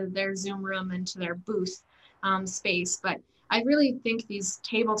into their Zoom room and to their booth space. But I really think these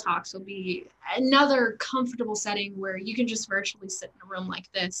table talks will be another comfortable setting where you can just virtually sit in a room like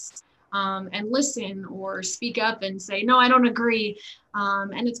this and listen or speak up and say, no, I don't agree.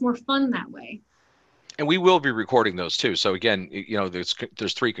 And it's more fun that way. And we will be recording those too. So again, you know, there's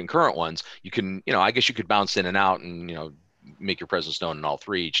 3 concurrent ones. You can, you know, I guess you could bounce in and out and, you know, make your presence known in all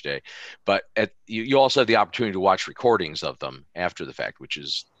 3 each day. But you also have the opportunity to watch recordings of them after the fact, which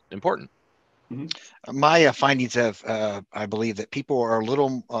is important. Mm-hmm. My findings have, I believe that people are a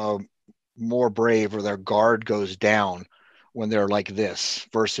little more brave, or their guard goes down when they're like this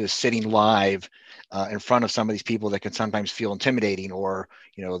versus sitting live in front of some of these people that can sometimes feel intimidating, or,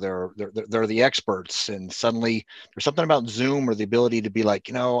 you know, they're the experts, and suddenly there's something about Zoom or the ability to be like,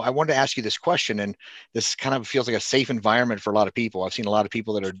 you know, I wanted to ask you this question, and this kind of feels like a safe environment for a lot of people. I've seen a lot of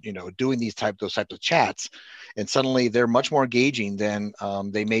people that are, you know, doing those types of chats, and suddenly they're much more engaging than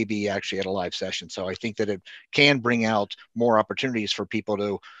they may be actually at a live session. So I think that it can bring out more opportunities for people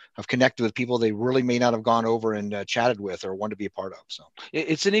to have connected with people they really may not have gone over and chatted with or want to be a part of. So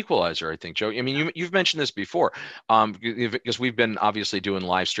it's an equalizer, I think, Joe. I mean, you've mentioned this before, because we've been obviously doing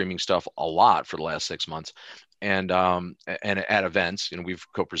live streaming stuff a lot for the last 6 months, and at events, you know, we've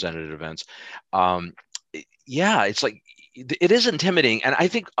co-presented at events. Yeah, it's like, it is intimidating. And I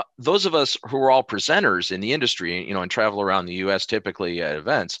think those of us who are all presenters in the industry, you know, and travel around the US typically at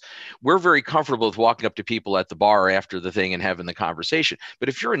events, we're very comfortable with walking up to people at the bar after the thing and having the conversation. But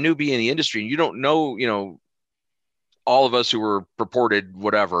if you're a newbie in the industry and you don't know, you know, all of us who were purported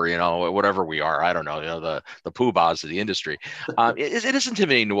whatever, you know, whatever we are, I don't know, you know, the poobahs of the industry, it is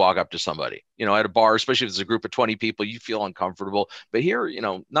intimidating to walk up to somebody, you know, at a bar, especially if it's a group of 20 people, you feel uncomfortable. But here, you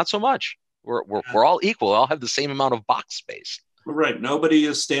know, not so much. We're all equal. We all have the same amount of box space. Right. Nobody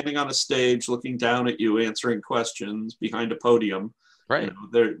is standing on a stage looking down at you, answering questions behind a podium. Right.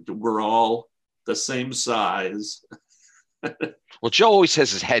 You know, we're all the same size. Well, Joe always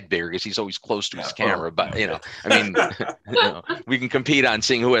has his head bigger because he's always close to his camera. But, you know, I mean, you know, we can compete on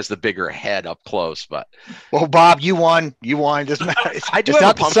seeing who has the bigger head up close. But well, Bob, you won. You won. It's not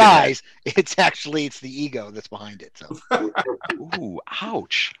the size. Head. It's the ego that's behind it. So, ooh,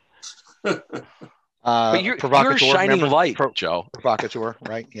 ouch. But you're shining light, Joe. Provocateur,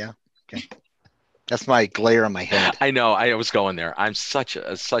 right? Yeah. Okay. That's my glare on my head. I know. I was going there. I'm such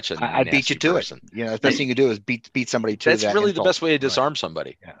a. I beat you to person. It. You know, the best thing you do is beat somebody to that's that. That's really insult. The best way to disarm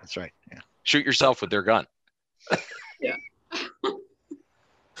somebody. Yeah, that's right. Yeah. Shoot yourself with their gun. Yeah.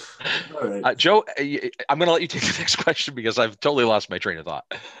 All right. Joe, I'm going to let you take the next question because I've totally lost my train of thought.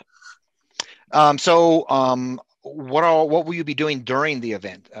 What will you be doing during the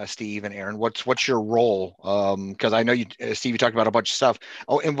event, Steve and Erin? What's your role? Because I know you, Steve, you talked about a bunch of stuff.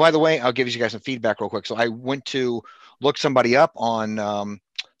 Oh, and by the way, I'll give you guys some feedback real quick. So I went to look somebody up on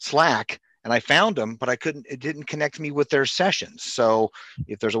Slack, and I found them, but it didn't connect me with their sessions. So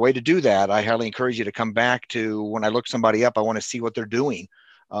if there's a way to do that, I highly encourage you to come back to when I look somebody up. I want to see what they're doing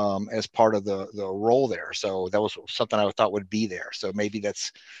as part of the role there. So that was something I thought would be there. So maybe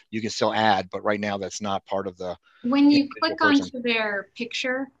you can still add, but right now that's not part of the. When you click onto their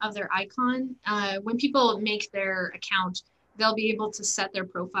picture of their icon, when people make their account, they'll be able to set their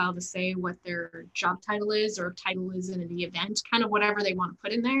profile to say what their job title is or title is in the event, kind of whatever they want to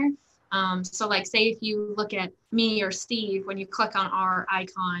put in there. So like say if you look at me or Steve, when you click on our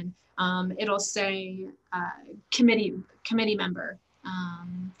icon, it'll say committee member.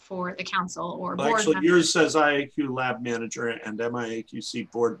 for the council or Well, board actually, members. yours says IAQ lab manager and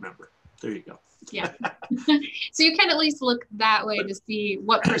MIAQC board member. There you go. Yeah. So you can at least look that way to see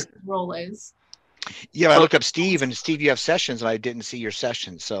what person's role is. Yeah, I looked up Steve, and Steve, you have sessions, and I didn't see your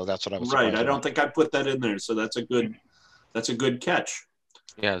sessions, so that's what I was Right. I don't about. think I put that in there, so that's a good catch.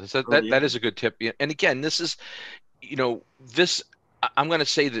 Yeah, that is a good tip. And again, this is, I'm going to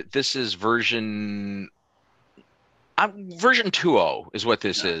say that this is version 2.0 is what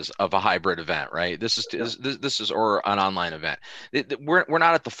this is of a hybrid event, right? This is or an online event. We're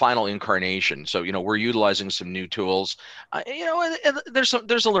not at the final incarnation, so we're utilizing some new tools. And there's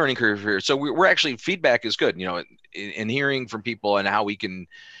a learning curve here. So we're actually, feedback is good, in hearing from people and how we can,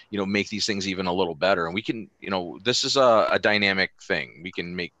 make these things even a little better. And we can, this is a dynamic thing. We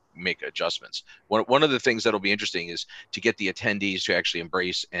can make adjustments. One of the things that'll be interesting is to get the attendees to actually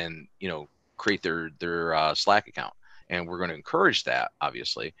embrace and create their Slack account. And we're going to encourage that,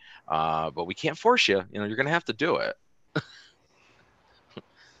 obviously, but we can't force you. You're going to have to do it.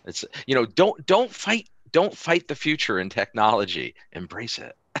 It's don't fight the future in technology. Embrace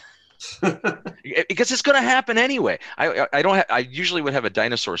it, because it's going to happen anyway. I usually would have a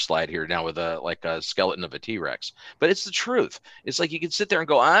dinosaur slide here now with a skeleton of a T-Rex, but it's the truth. It's like you can sit there and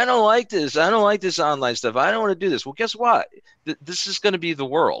go, I don't like this online stuff. I don't want to do this. Well, guess what? This is going to be the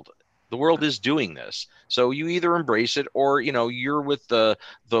world. The world is doing this. So you either embrace it or, you're with the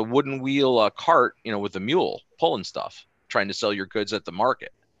wooden wheel cart, with the mule pulling stuff, trying to sell your goods at the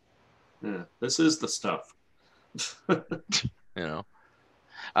market. Yeah, this is the stuff.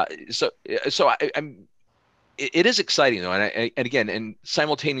 It is exciting though. And again, and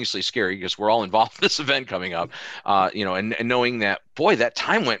simultaneously scary because we're all involved in this event coming up, and knowing that, boy, that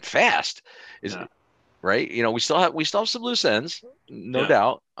time went fast right. We still have some loose ends, no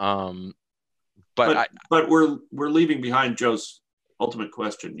doubt. But we're leaving behind Joe's ultimate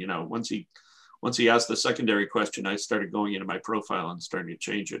question. Once he asked the secondary question, I started going into my profile and starting to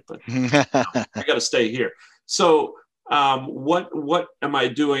change it, but I got to stay here. So what am I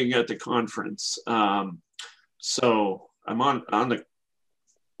doing at the conference? So I'm on the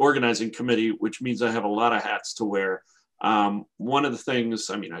organizing committee, which means I have a lot of hats to wear. One of the things,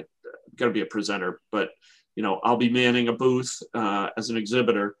 I got to be a presenter, but I'll be manning a booth as an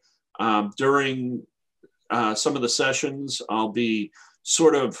exhibitor during some of the sessions. I'll be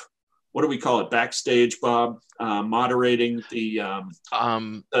sort of, what do we call it, backstage, Bob, moderating the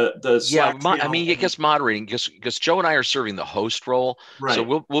Slack channel. I guess moderating, because Joe and I are serving the host role, right.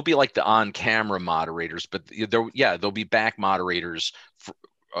 So we'll be like the on-camera moderators, but there'll be back moderators for,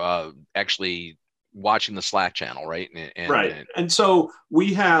 actually watching the Slack channel, right? And so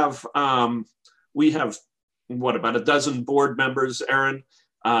we have about a dozen board members, Aaron,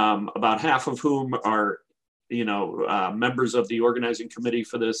 about half of whom are members of the organizing committee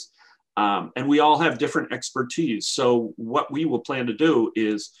for this, and we all have different expertise. So what we will plan to do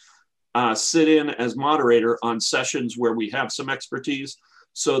is sit in as moderator on sessions where we have some expertise,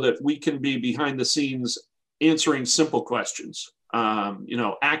 so that we can be behind the scenes answering simple questions,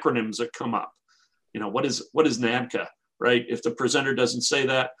 acronyms that come up. What is NADCA, right? If the presenter doesn't say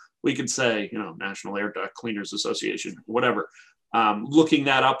that, we could say, National Air Duct Cleaners Association, whatever. Looking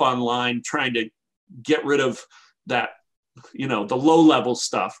that up online, trying to get rid of that, the low level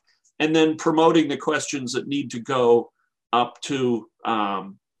stuff, and then promoting the questions that need to go up to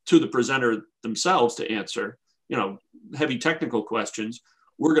the presenter themselves to answer, heavy technical questions.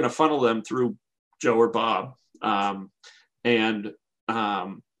 We're going to funnel them through Joe or Bob, and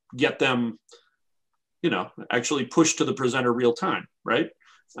get them, actually pushed to the presenter real time, right?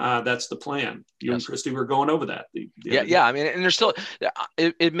 That's the plan. You and Christy were going over that. Yeah. And there's still,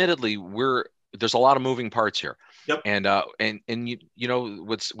 admittedly, there's a lot of moving parts here. Yep. And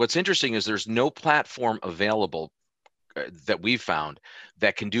what's interesting is there's no platform available that we've found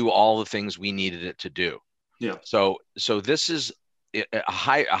that can do all the things we needed it to do. Yeah. So this is a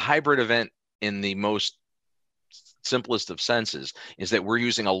hybrid event in the most simplest of senses, is that we're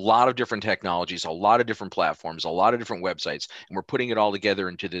using a lot of different technologies, a lot of different platforms, a lot of different websites, and we're putting it all together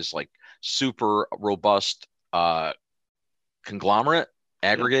into this like super robust conglomerate,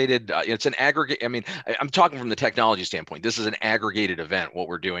 aggregated. It's an aggregate. I'm talking from the technology standpoint. This is an aggregated event. What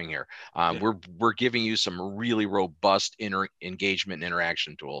we're doing here, we're giving you some really robust engagement and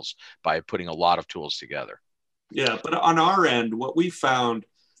interaction tools by putting a lot of tools together. Yeah, but on our end, what we found,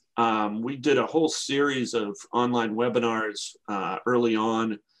 we did a whole series of online webinars early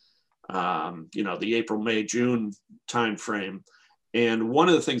on, the April, May, June timeframe. And one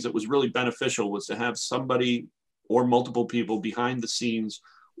of the things that was really beneficial was to have somebody or multiple people behind the scenes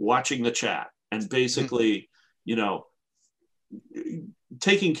watching the chat and basically,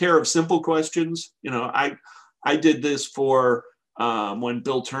 taking care of simple questions. You know, I did this for when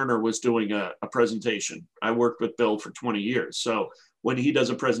Bill Turner was doing a presentation. I worked with Bill for 20 years. So when he does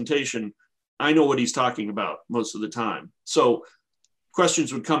a presentation, I know what he's talking about most of the time. So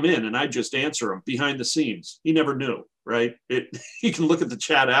questions would come in and I'd just answer them behind the scenes. He never knew, right? You can look at the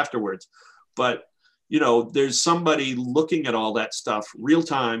chat afterwards, but you know, there's somebody looking at all that stuff real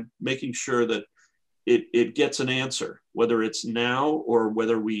time, making sure that it gets an answer, whether it's now or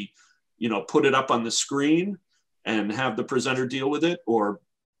whether we, you know, put it up on the screen and have the presenter deal with it, or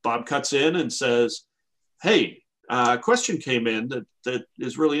Bob cuts in and says, hey, a question came in that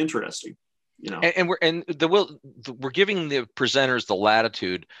is really interesting. You know, we're giving the presenters the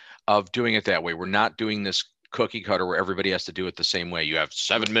latitude of doing it that way. We're not doing this cookie cutter where everybody has to do it the same way. You have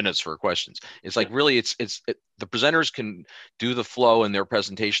 7 minutes for questions. It's like really, the presenters can do the flow in their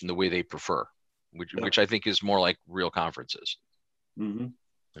presentation the way they prefer, which I think is more like real conferences. Mm-hmm.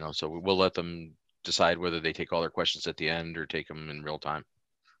 You know, so we'll let them decide whether they take all their questions at the end or take them in real time.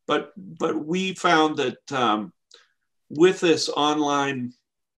 But we found that with this online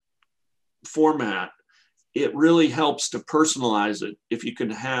format, it really helps to personalize it if you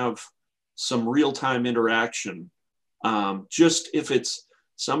can have some real-time interaction. Just if it's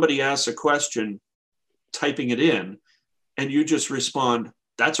somebody asks a question, typing it in, and you just respond,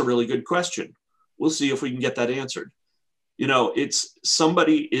 that's a really good question. We'll see if we can get that answered. You know, it's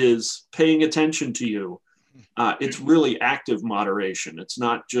somebody is paying attention to you. It's really active moderation. It's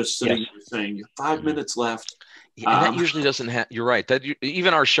not just sitting there saying 5 minutes left. Yeah, and that usually doesn't have, you're right. That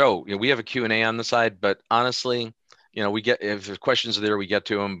even our show, you know, we have a Q&A on the side, but honestly, you know, if the questions are there, we get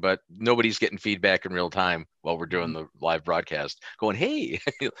to them, but nobody's getting feedback in real time while we're doing the live broadcast going, hey.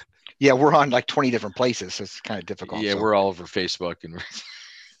 Yeah, we're on like 20 different places. So it's kind of difficult. Yeah, we're all over Facebook. And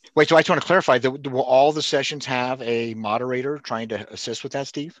wait, so I just want to clarify, will all the sessions have a moderator trying to assist with that,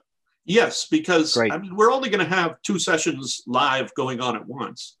 Steve? Yes, because Great. I mean, we're only going to have 2 sessions live going on at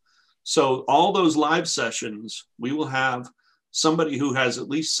once. So all those live sessions, we will have somebody who has at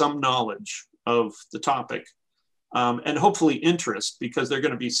least some knowledge of the topic, and hopefully interest, because they're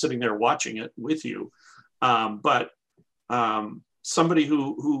going to be sitting there watching it with you. But somebody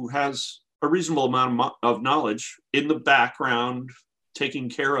who has a reasonable amount of knowledge in the background, taking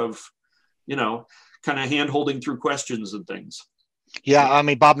care of, you know, kind of hand-holding through questions and things. Yeah, I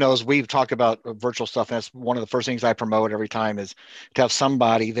mean, Bob knows we've talked about virtual stuff, and that's one of the first things I promote every time is to have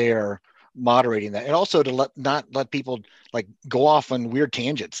somebody there moderating that, and also to not let people like go off on weird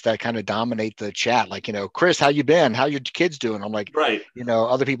tangents that kind of dominate the chat. Like, you know, Chris, how you been? How your kids doing? I'm like, right. You know,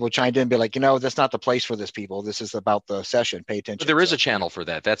 other people chimed in and be like, you know, that's not the place for this, people. This is about the session. Pay attention. But there is a channel for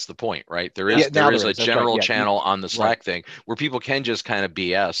that. That's the point, right? There is a general channel on the Slack thing where people can just kind of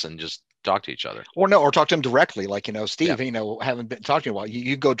BS and just talk to each other. Or talk to them directly. Like, you know, Steve, you know, haven't been talking to you a while.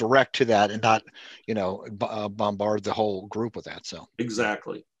 You go direct to that and not, you know, bombard the whole group with that. So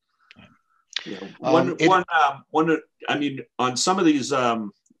exactly. You know, I mean, on some of these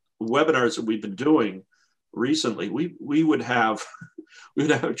webinars that we've been doing recently, we would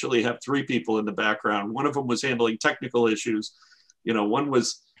actually have 3 people in the background. One of them was handling technical issues. You know, one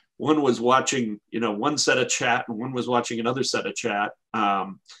was watching, you know, one set of chat, and one was watching another set of chat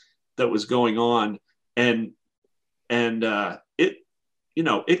that was going on, and it, you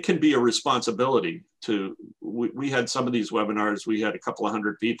know, it can be a responsibility to. We had some of these webinars. We had a couple of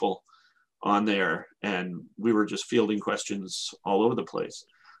hundred people on there, and we were just fielding questions all over the place.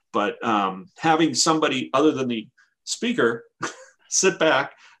 But having somebody other than the speaker sit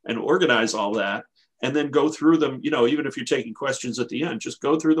back and organize all that, and then go through them, you know, even if you're taking questions at the end, just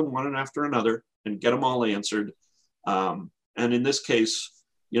go through them one after another and get them all answered. And in this case,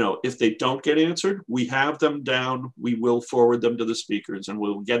 you know, if they don't get answered, we have them down. We will forward them to the speakers, and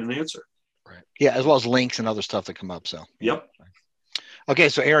we'll get an answer. Right. Yeah, as well as links and other stuff that come up. So yep. Okay,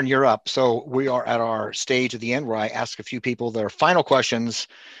 so Aaron, you're up. So we are at our stage at the end where I ask a few people their final questions.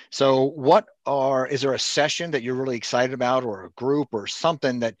 So is there a session that you're really excited about, or a group or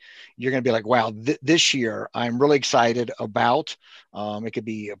something that you're going to be like, wow, this year I'm really excited about? It could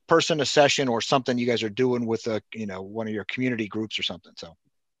be a person, a session, or something you guys are doing with one of your community groups or something. So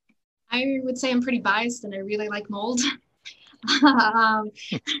I would say I'm pretty biased, and I really like mold.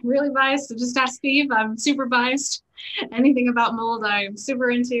 Really biased. So just ask Steve. I'm super biased. Anything about mold, I'm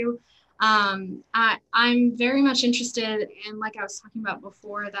super into. I'm very much interested in, like I was talking about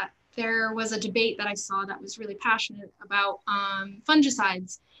before, that there was a debate that I saw that was really passionate about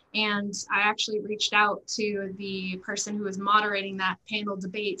fungicides. And I actually reached out to the person who was moderating that panel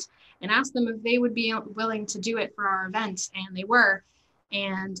debate and asked them if they would be willing to do it for our event. And they were.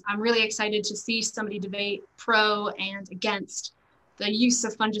 And I'm really excited to see somebody debate pro and against the use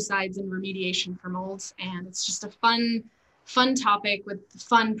of fungicides in remediation for molds. And it's just a fun topic with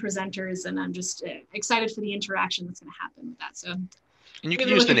fun presenters. And I'm just excited for the interaction that's going to happen with that. So, and you can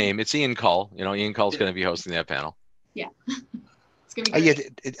use the name. It's Ian Cull. Ian Cull's going to be hosting that panel. Yeah. It's going to be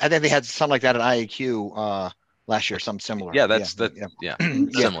great. I think they had something like that at IAQ last year, something similar. Yeah,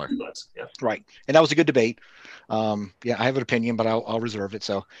 similar. Right. And that was a good debate. I have an opinion, but I'll reserve it.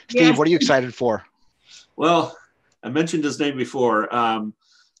 So, Steve, what are you excited for? Well, I mentioned his name before.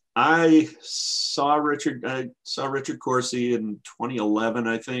 I saw Richard Corsi in 2011,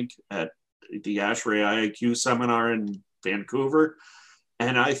 I think, at the ASHRAE IAQ seminar in Vancouver.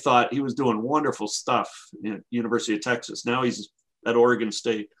 And I thought he was doing wonderful stuff at University of Texas. Now he's at Oregon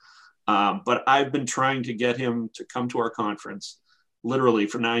State. But I've been trying to get him to come to our conference literally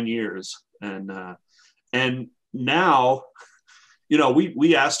for 9 years. And now,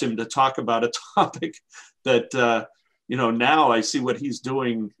 we asked him to talk about a topic that, now I see what he's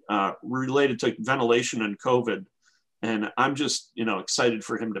doing related to ventilation and COVID. And I'm just, excited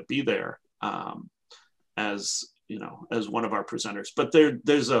for him to be there as one of our presenters. But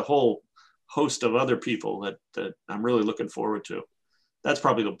there's a whole host of other people that I'm really looking forward to. That's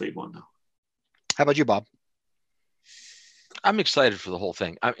probably the big one, though. How about you, Bob? I'm excited for the whole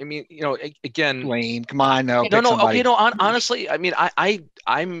thing. I mean, again, Lane, come on, no. Okay, honestly, I mean,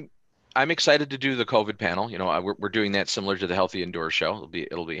 I'm excited to do the COVID panel. We're doing that similar to the Healthy Indoors show.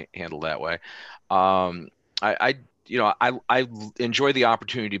 It'll be handled that way. I enjoy the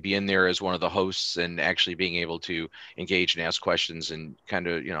opportunity to be in there as one of the hosts and actually being able to engage and ask questions and kind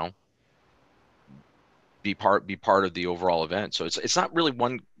of, be part of the overall event. So it's not really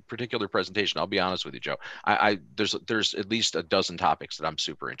one particular presentation. I'll be honest with you, Joe. There's at least a dozen topics that I'm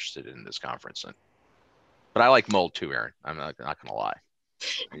super interested in this conference. But I like mold too, Aaron. I'm not gonna lie.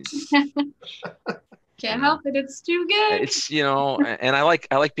 Can't help it. It's too good. It's, and I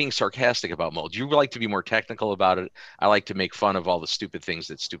like being sarcastic about mold. You like to be more technical about it. I like to make fun of all the stupid things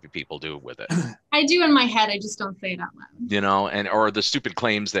that stupid people do with it. I do in my head. I just don't say it out loud. Or the stupid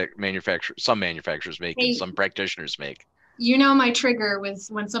claims that some manufacturers make and some practitioners make. My trigger was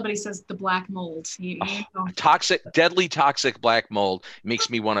when somebody says the black mold. Deadly toxic black mold makes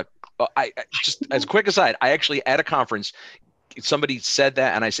me want to. I just, as a quick aside, I actually at a conference, somebody said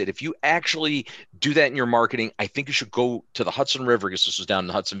that, and I said, if you actually do that in your marketing, I think you should go to the Hudson River, because this was down in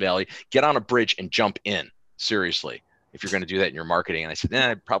the Hudson Valley, get on a bridge and jump in. Seriously, if you're going to do that in your marketing. And I said,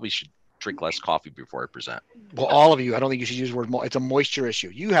 I probably should drink less coffee before I present. Well, all of you, I don't think you should use the word it's a moisture issue.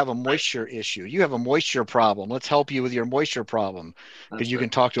 You have a moisture issue. You have a moisture problem. Let's help you with your moisture problem, because you can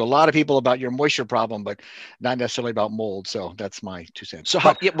talk to a lot of people about your moisture problem, but not necessarily about mold. So that's my 2 cents. So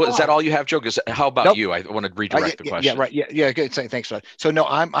is that all you have, Joe? Because how about you? I want to redirect the question. Yeah, right. Yeah. Good. Thanks for that. So no,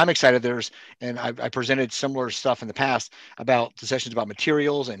 I'm excited. I presented similar stuff in the past about the sessions about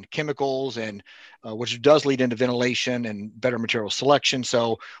materials and chemicals, and which does lead into ventilation and better material selection.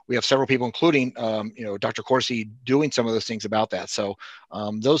 So we have several people, including, Dr. Corsi, doing some of those things about that. So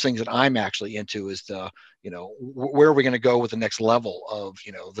those things that I'm actually into is where are we going to go with the next level of,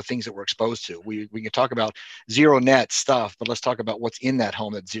 the things that we're exposed to. We can talk about zero net stuff, but let's talk about what's in that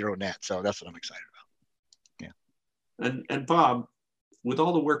home that's zero net. So that's what I'm excited about. Yeah. And Bob, with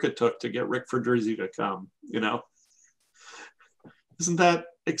all the work it took to get Rick Fedrizzi to come, isn't that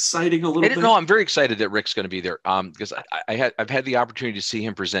exciting a little bit? No, I'm very excited that Rick's going to be there, because I've had the opportunity to see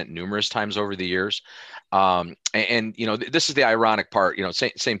him present numerous times over the years, and this is the ironic part.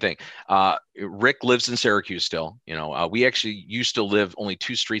 Same thing. Rick lives in Syracuse still. We actually used to live only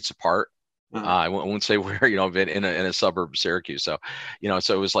 2 streets apart. I won't say where, but in a suburb of Syracuse. So,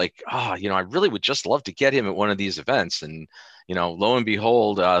 so it was like, I really would just love to get him at one of these events, and lo and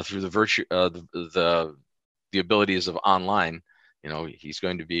behold, through the virtue the abilities of online, he's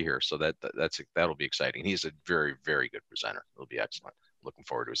going to be here. So that'll be exciting. He's a very, very good presenter. It'll be excellent. Looking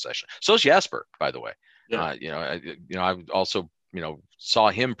forward to his session. So is Jasper, by the way. Yeah. I also, saw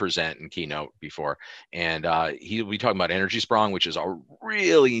him present and keynote before, and he'll be talking about Energy Sprong, which is a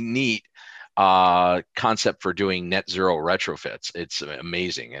really neat concept for doing net zero retrofits. It's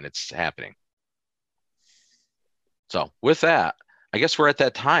amazing, and it's happening. So with that, I guess we're at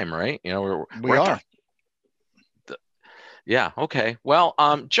that time, right? We are. Yeah. Okay. Well,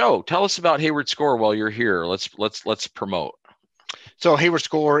 Joe, tell us about Hayward Score while you're here. Let's promote. So Hayward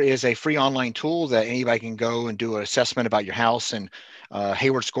Score is a free online tool that anybody can go and do an assessment about your house, and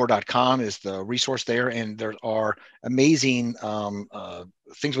haywardscore.com is the resource there. And there are amazing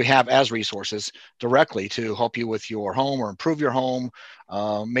things we have as resources directly to help you with your home or improve your home,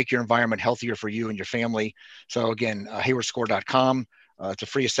 make your environment healthier for you and your family. So again, haywardscore.com. It's a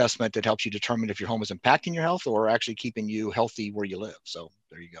free assessment that helps you determine if your home is impacting your health or actually keeping you healthy where you live. So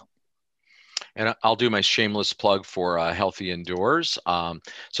there you go. And I'll do my shameless plug for Healthy Indoors.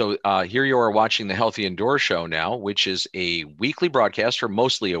 So here you are watching the Healthy Indoors show now, which is a weekly broadcast, or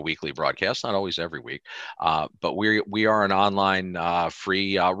mostly a weekly broadcast, not always every week. But we are an online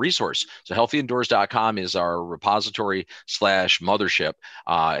free resource. So healthyindoors.com is our repository / mothership.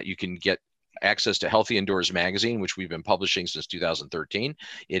 You can get access to Healthy Indoors magazine, which we've been publishing since 2013.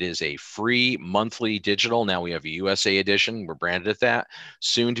 It is a free monthly digital. Now we have a USA edition. We're branded at that.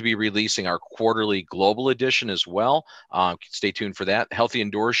 Soon to be releasing our quarterly global edition as well. Stay tuned for that. Healthy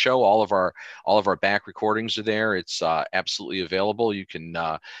Indoors show. All of our back recordings are there. It's absolutely available. You can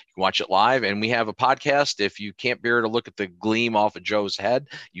watch it live, and we have a podcast. If you can't bear to look at the gleam off of Joe's head,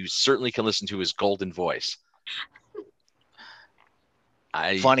 you certainly can listen to his golden voice.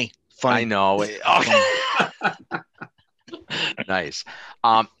 Funny. I know. Nice.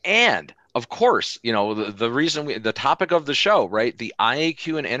 And of course, the reason the topic of the show, right? The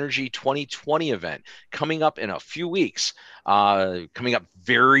IAQ and Energy 2020 event coming up in a few weeks, coming up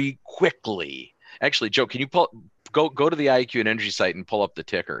very quickly. Actually, Joe, can you go to the IAQ and Energy site and pull up the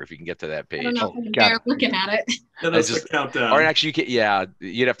ticker if you can get to that page? I don't know if they're looking at it. That's the countdown. Or actually,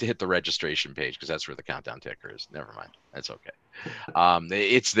 you'd have to hit the registration page because that's where the countdown ticker is. Never mind. That's okay.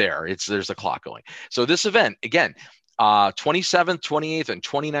 It's there. There's a clock going. So this event, again, 27th, 28th, and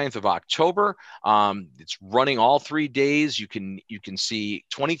 29th of October. It's running all 3 days. You can see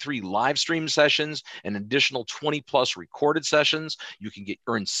 23 live stream sessions, an additional 20 plus recorded sessions. You can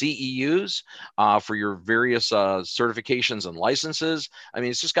earn CEUs for your various certifications and licenses. I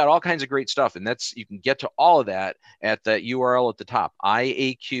mean, it's just got all kinds of great stuff, and you can get to all of that at that URL at the top,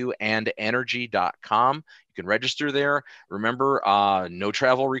 iaqandenergy.com. You can register there. Remember, no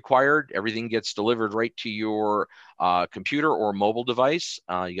travel required. Everything gets delivered right to your computer or mobile device.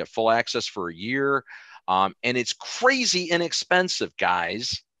 You get full access for a year. And it's crazy inexpensive,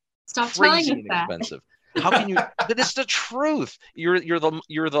 guys. Stop crazy telling us that. inexpensive. How can you? But it's the truth. You're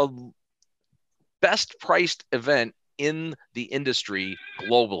the best priced event in the industry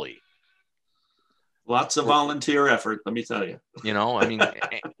globally. Lots of volunteer effort, let me tell you. I mean,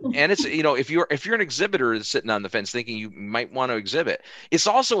 and it's, if you're an exhibitor that's sitting on the fence thinking you might want to exhibit, it's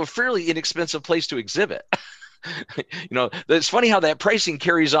also a fairly inexpensive place to exhibit. It's funny how that pricing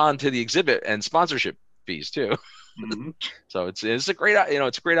carries on to the exhibit and sponsorship fees too. Mm-hmm. So it's a great,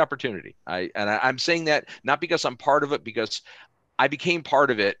 it's a great opportunity. I'm saying that not because I'm part of it, because I became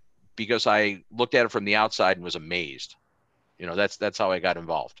part of it because I looked at it from the outside and was amazed. That's how I got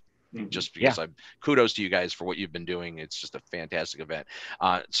involved. Just because kudos to you guys for what you've been doing. It's just a fantastic event.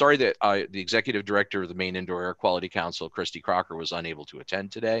 Sorry that the executive director of the Maine Indoor Air Quality Council, Christy Crocker, was unable to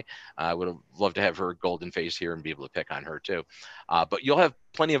attend today. I would have loved to have her golden face here and be able to pick on her too. But you'll have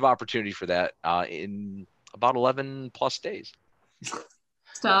plenty of opportunity for that in about 11 plus days.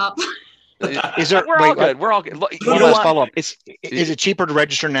 Stop. Is there? We're all good. We're all good. Look, One last follow up. Is it cheaper to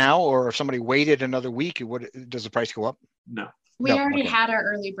register now, or if somebody waited another week, does the price go up? No. We already had our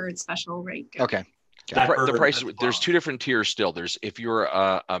early bird special rate go. Okay. The price, there's two different tiers still. If you're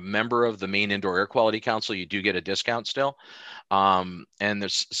a member of the Maine Indoor Air Quality Council, you do get a discount still. And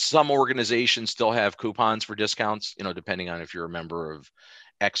there's some organizations still have coupons for discounts, depending on if you're a member of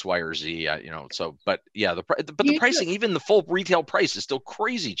X, Y, or Z, but the pricing, even the full retail price, is still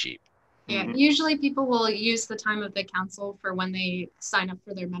crazy cheap. Yeah, usually people will use the time of the council for when they sign up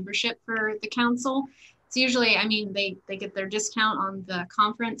for their membership for the council. It's usually, they get their discount on the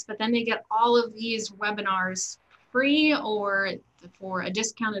conference, but then they get all of these webinars free or for a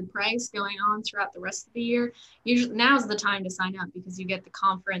discounted price going on throughout the rest of the year. Usually now's the time to sign up because you get the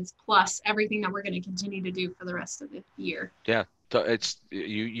conference plus everything that we're going to continue to do for the rest of the year. Yeah, so it's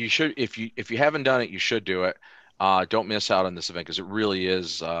you should, if you haven't done it, you should do it. Don't miss out on this event because it really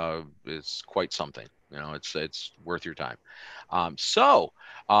is it's quite something. It's worth your time.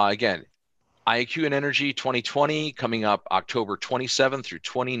 Again, IAQ and Energy 2020 coming up October 27th through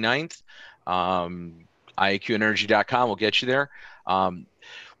 29th. IAQenergy.com will get you there. We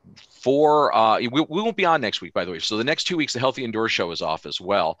won't be on next week, by the way. So the next 2 weeks, the Healthy Indoor Show is off as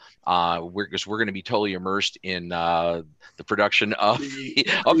well. We're going to be totally immersed in the production of the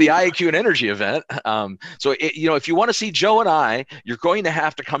IAQ and Energy event. So if you want to see Joe and I, you're going to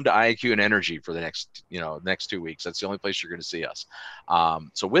have to come to IAQ and Energy for the next 2 weeks. That's the only place you're going to see us.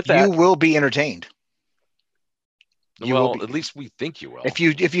 So with that, you will be entertained. At least we think you will. If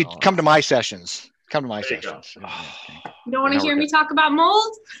you come to my sessions. Come to my sessions. You don't want to hear me talk about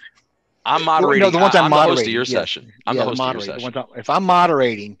mold? I'm moderating. No, the ones I'm moderating. The host of your session. I'm the host of your session. If I'm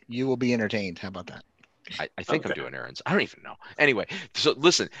moderating, you will be entertained. How about that? I think I'm Okay. doing errands. I don't even know. Anyway, so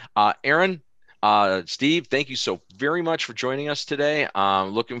listen, Aaron, Steve, thank you so very much for joining us today.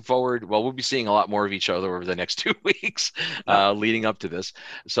 Looking forward. Well, we'll be seeing a lot more of each other over the next 2 weeks leading up to this.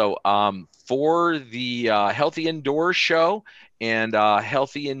 So for the Healthy Indoors show and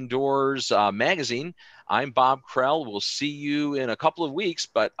Healthy Indoors magazine, I'm Bob Krell. We'll see you in a couple of weeks.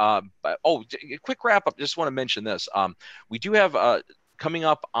 But a quick wrap up. Just want to mention this. We do have coming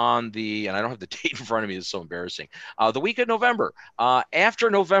up on the, and I don't have the date in front of me, it's so embarrassing, the week of November. After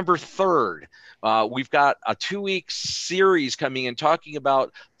November 3rd, we've got a 2-week series coming in talking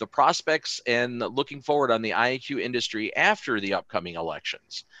about the prospects and looking forward on the IAQ industry after the upcoming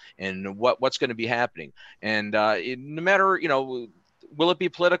elections and what's going to be happening. And no matter, will it be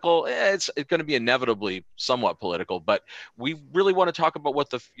political? It's going to be inevitably somewhat political, but we really want to talk about what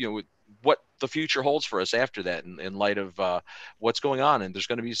the future holds for us after that in light of what's going on. And there's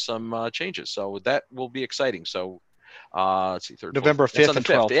going to be some changes. So that will be exciting. So let's see, November 5th and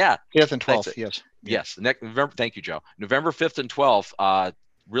 12th. Yeah. 5th and 12th. Yes. Yes. Next November. Thank you, Joe. November 5th and 12th.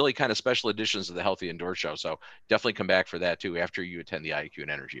 Really kind of special editions of the Healthy Indoors show. So definitely come back for that too after you attend the IAQ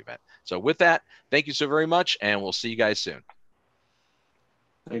and Energy event. So with that, thank you so very much. And we'll see you guys soon.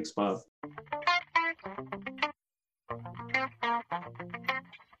 Thanks, Bob.